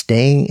things and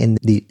staying in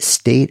the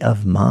state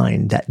of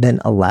mind that then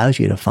allows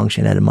you to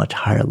function at a much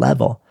higher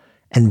level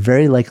and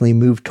very likely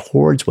move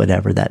towards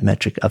whatever that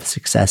metric of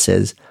success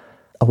is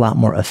a lot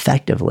more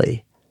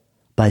effectively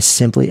by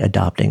simply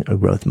adopting a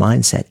growth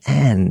mindset.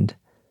 And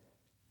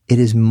it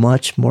is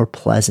much more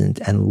pleasant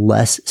and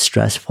less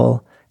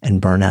stressful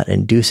and burnout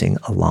inducing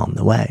along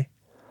the way.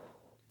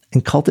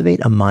 And cultivate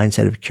a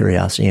mindset of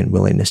curiosity and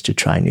willingness to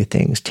try new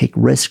things, take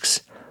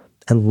risks,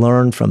 and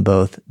learn from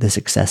both the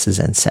successes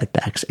and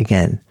setbacks.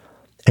 Again,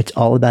 it's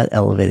all about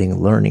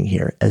elevating learning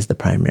here as the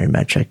primary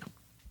metric.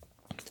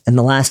 And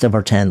the last of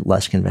our 10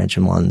 less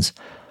conventional ones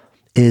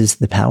is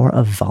the power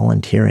of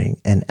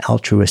volunteering and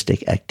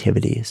altruistic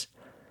activities.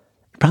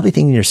 You're probably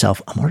thinking to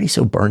yourself, I'm already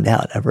so burned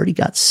out. I've already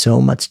got so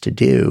much to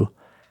do.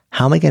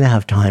 How am I going to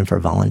have time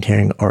for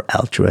volunteering or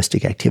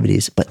altruistic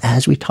activities? But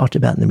as we talked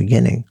about in the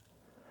beginning,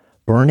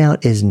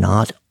 burnout is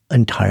not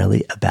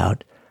entirely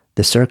about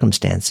the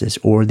circumstances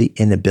or the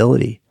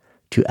inability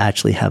to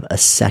actually have a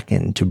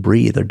second to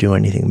breathe or do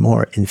anything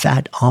more. In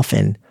fact,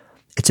 often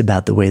it's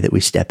about the way that we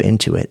step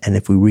into it. And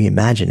if we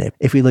reimagine it,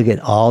 if we look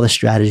at all the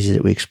strategies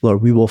that we explore,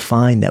 we will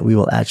find that we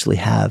will actually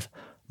have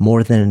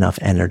more than enough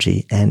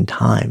energy and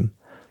time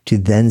to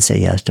then say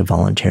yes to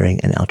volunteering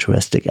and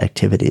altruistic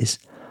activities.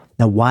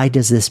 Now, why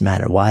does this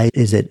matter? Why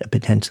is it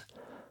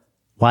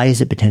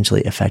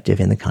potentially effective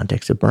in the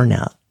context of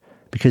burnout?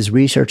 Because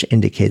research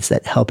indicates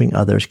that helping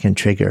others can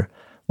trigger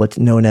what's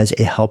known as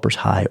a helper's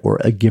high or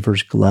a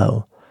giver's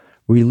glow,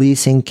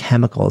 releasing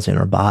chemicals in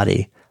our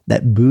body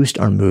that boost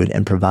our mood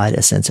and provide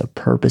a sense of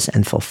purpose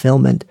and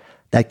fulfillment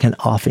that can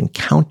often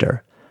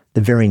counter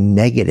the very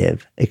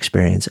negative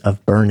experience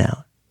of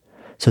burnout.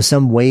 So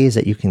some ways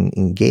that you can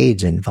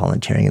engage in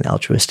volunteering and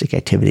altruistic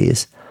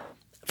activities.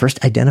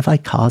 First, identify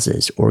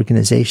causes,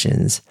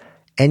 organizations,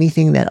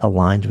 anything that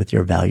aligns with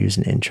your values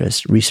and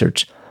interests.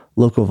 Research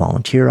local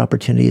volunteer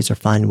opportunities or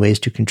find ways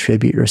to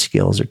contribute your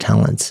skills or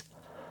talents.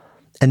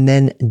 And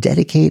then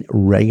dedicate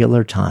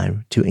regular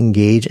time to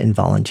engage in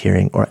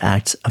volunteering or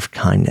acts of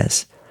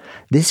kindness.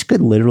 This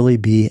could literally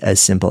be as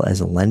simple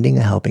as lending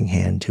a helping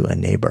hand to a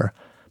neighbor,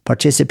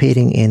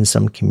 participating in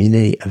some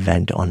community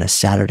event on a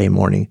Saturday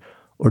morning,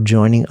 or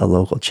joining a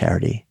local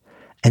charity.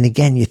 And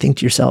again, you think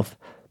to yourself,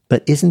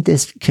 but isn't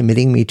this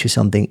committing me to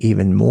something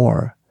even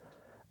more?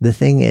 The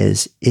thing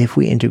is, if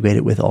we integrate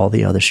it with all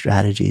the other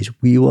strategies,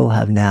 we will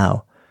have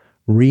now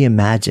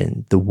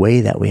reimagined the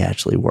way that we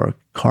actually work,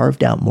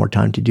 carved out more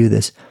time to do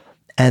this.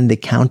 And the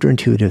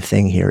counterintuitive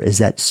thing here is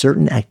that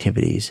certain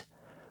activities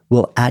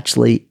will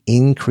actually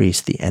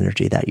increase the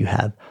energy that you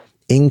have,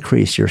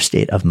 increase your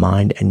state of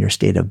mind and your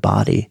state of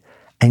body,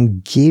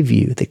 and give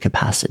you the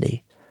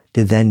capacity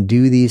to then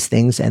do these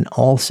things and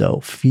also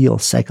feel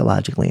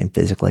psychologically and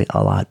physically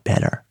a lot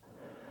better.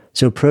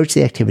 So approach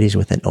the activities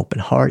with an open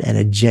heart and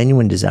a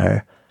genuine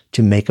desire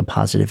to make a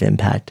positive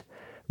impact,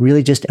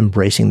 really just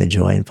embracing the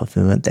joy and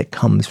fulfillment that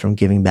comes from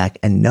giving back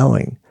and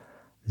knowing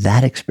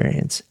that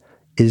experience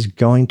is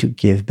going to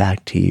give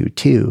back to you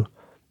too,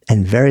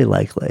 and very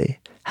likely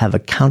have a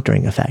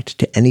countering effect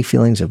to any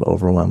feelings of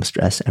overwhelm,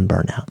 stress, and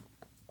burnout.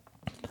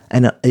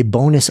 And a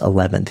bonus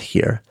 11th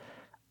here,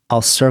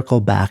 I'll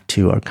circle back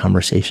to our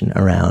conversation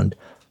around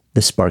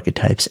the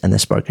Sparketypes and the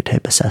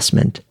Sparketype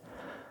assessment.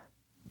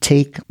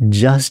 Take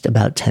just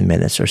about 10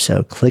 minutes or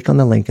so, click on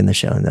the link in the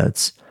show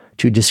notes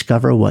to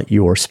discover what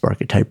your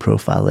Sparketype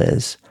profile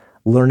is,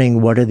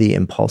 learning what are the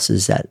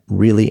impulses that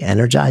really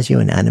energize you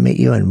and animate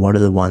you, and what are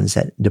the ones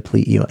that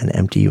deplete you and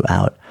empty you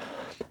out.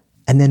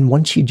 And then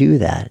once you do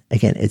that,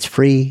 again, it's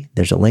free.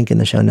 There's a link in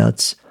the show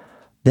notes.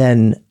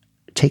 Then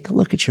take a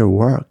look at your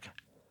work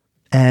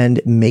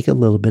and make a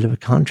little bit of a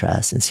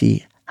contrast and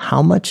see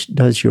how much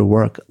does your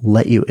work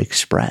let you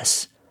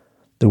express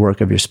the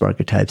work of your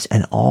Sparketypes,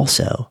 and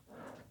also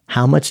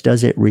how much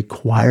does it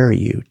require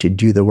you to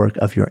do the work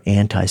of your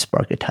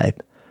anti-Sparketype.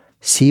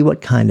 See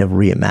what kind of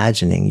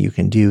reimagining you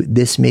can do.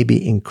 This may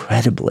be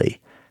incredibly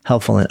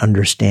helpful in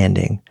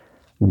understanding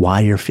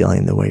why you're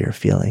feeling the way you're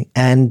feeling.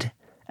 And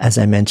as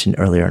I mentioned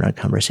earlier in our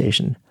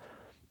conversation,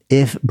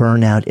 if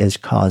burnout is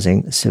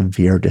causing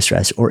severe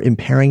distress or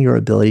impairing your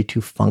ability to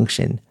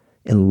function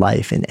in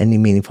life in any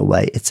meaningful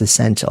way, it's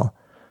essential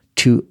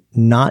to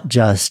not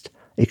just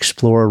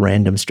explore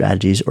random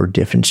strategies or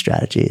different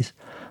strategies,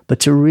 but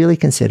to really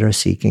consider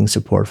seeking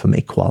support from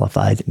a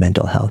qualified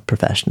mental health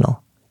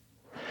professional.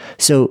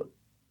 So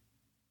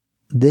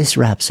this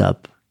wraps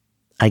up,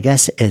 I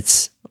guess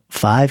it's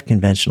 5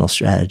 conventional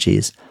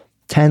strategies,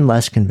 10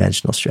 less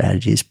conventional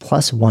strategies,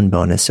 plus 1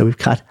 bonus. So we've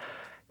got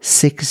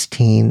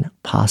 16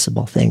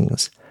 possible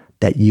things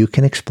that you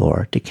can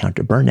explore to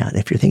counter burnout.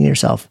 If you're thinking to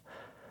yourself,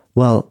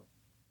 well,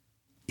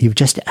 you've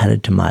just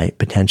added to my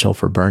potential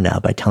for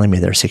burnout by telling me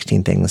there are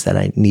 16 things that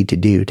I need to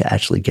do to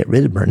actually get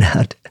rid of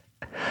burnout.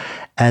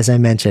 As I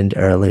mentioned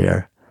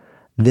earlier,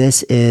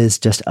 this is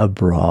just a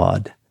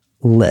broad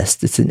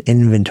list. It's an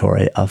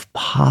inventory of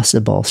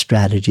possible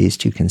strategies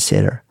to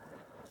consider.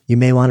 You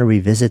may want to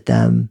revisit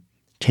them,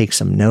 take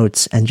some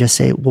notes, and just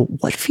say, well,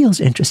 what feels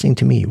interesting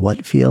to me?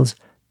 What feels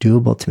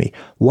doable to me?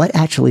 What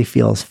actually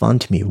feels fun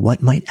to me?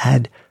 What might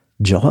add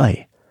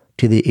joy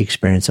to the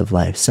experience of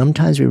life?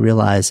 Sometimes we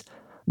realize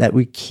that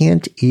we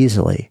can't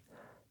easily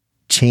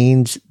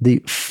change the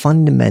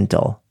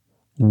fundamental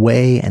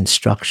way and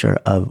structure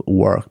of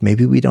work.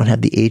 Maybe we don't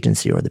have the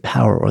agency or the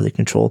power or the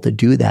control to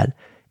do that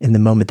in the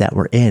moment that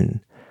we're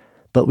in,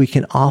 but we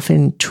can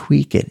often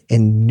tweak it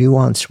in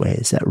nuanced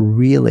ways that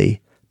really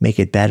make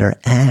it better.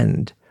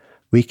 And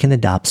we can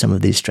adopt some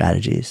of these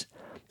strategies,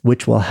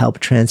 which will help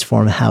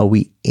transform how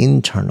we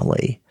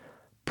internally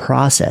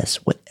process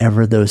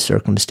whatever those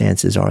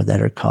circumstances are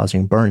that are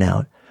causing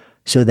burnout,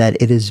 so that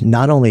it is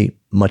not only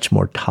much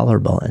more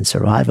tolerable and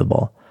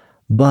survivable,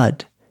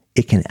 but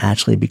it can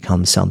actually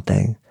become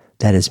something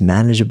that is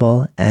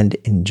manageable and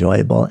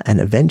enjoyable and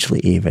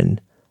eventually even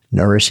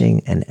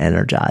nourishing and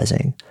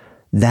energizing.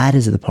 That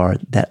is the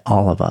part that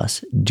all of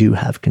us do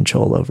have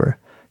control over.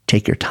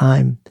 Take your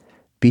time,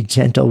 be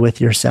gentle with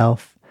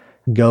yourself,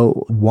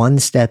 go one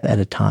step at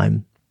a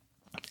time,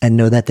 and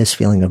know that this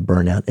feeling of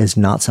burnout is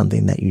not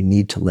something that you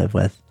need to live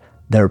with.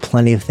 There are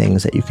plenty of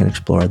things that you can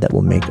explore that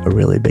will make a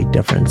really big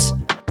difference.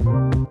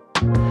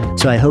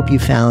 So I hope you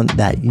found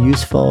that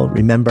useful.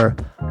 Remember,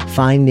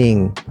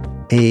 finding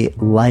a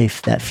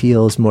life that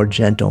feels more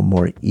gentle,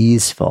 more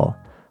easeful,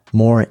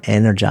 more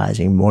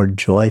energizing, more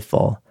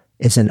joyful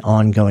is an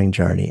ongoing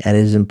journey. And it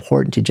is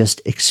important to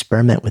just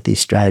experiment with these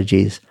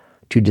strategies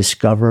to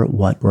discover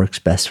what works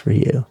best for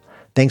you.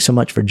 Thanks so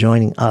much for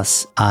joining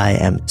us. I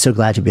am so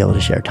glad to be able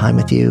to share time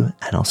with you,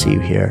 and I'll see you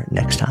here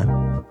next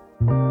time.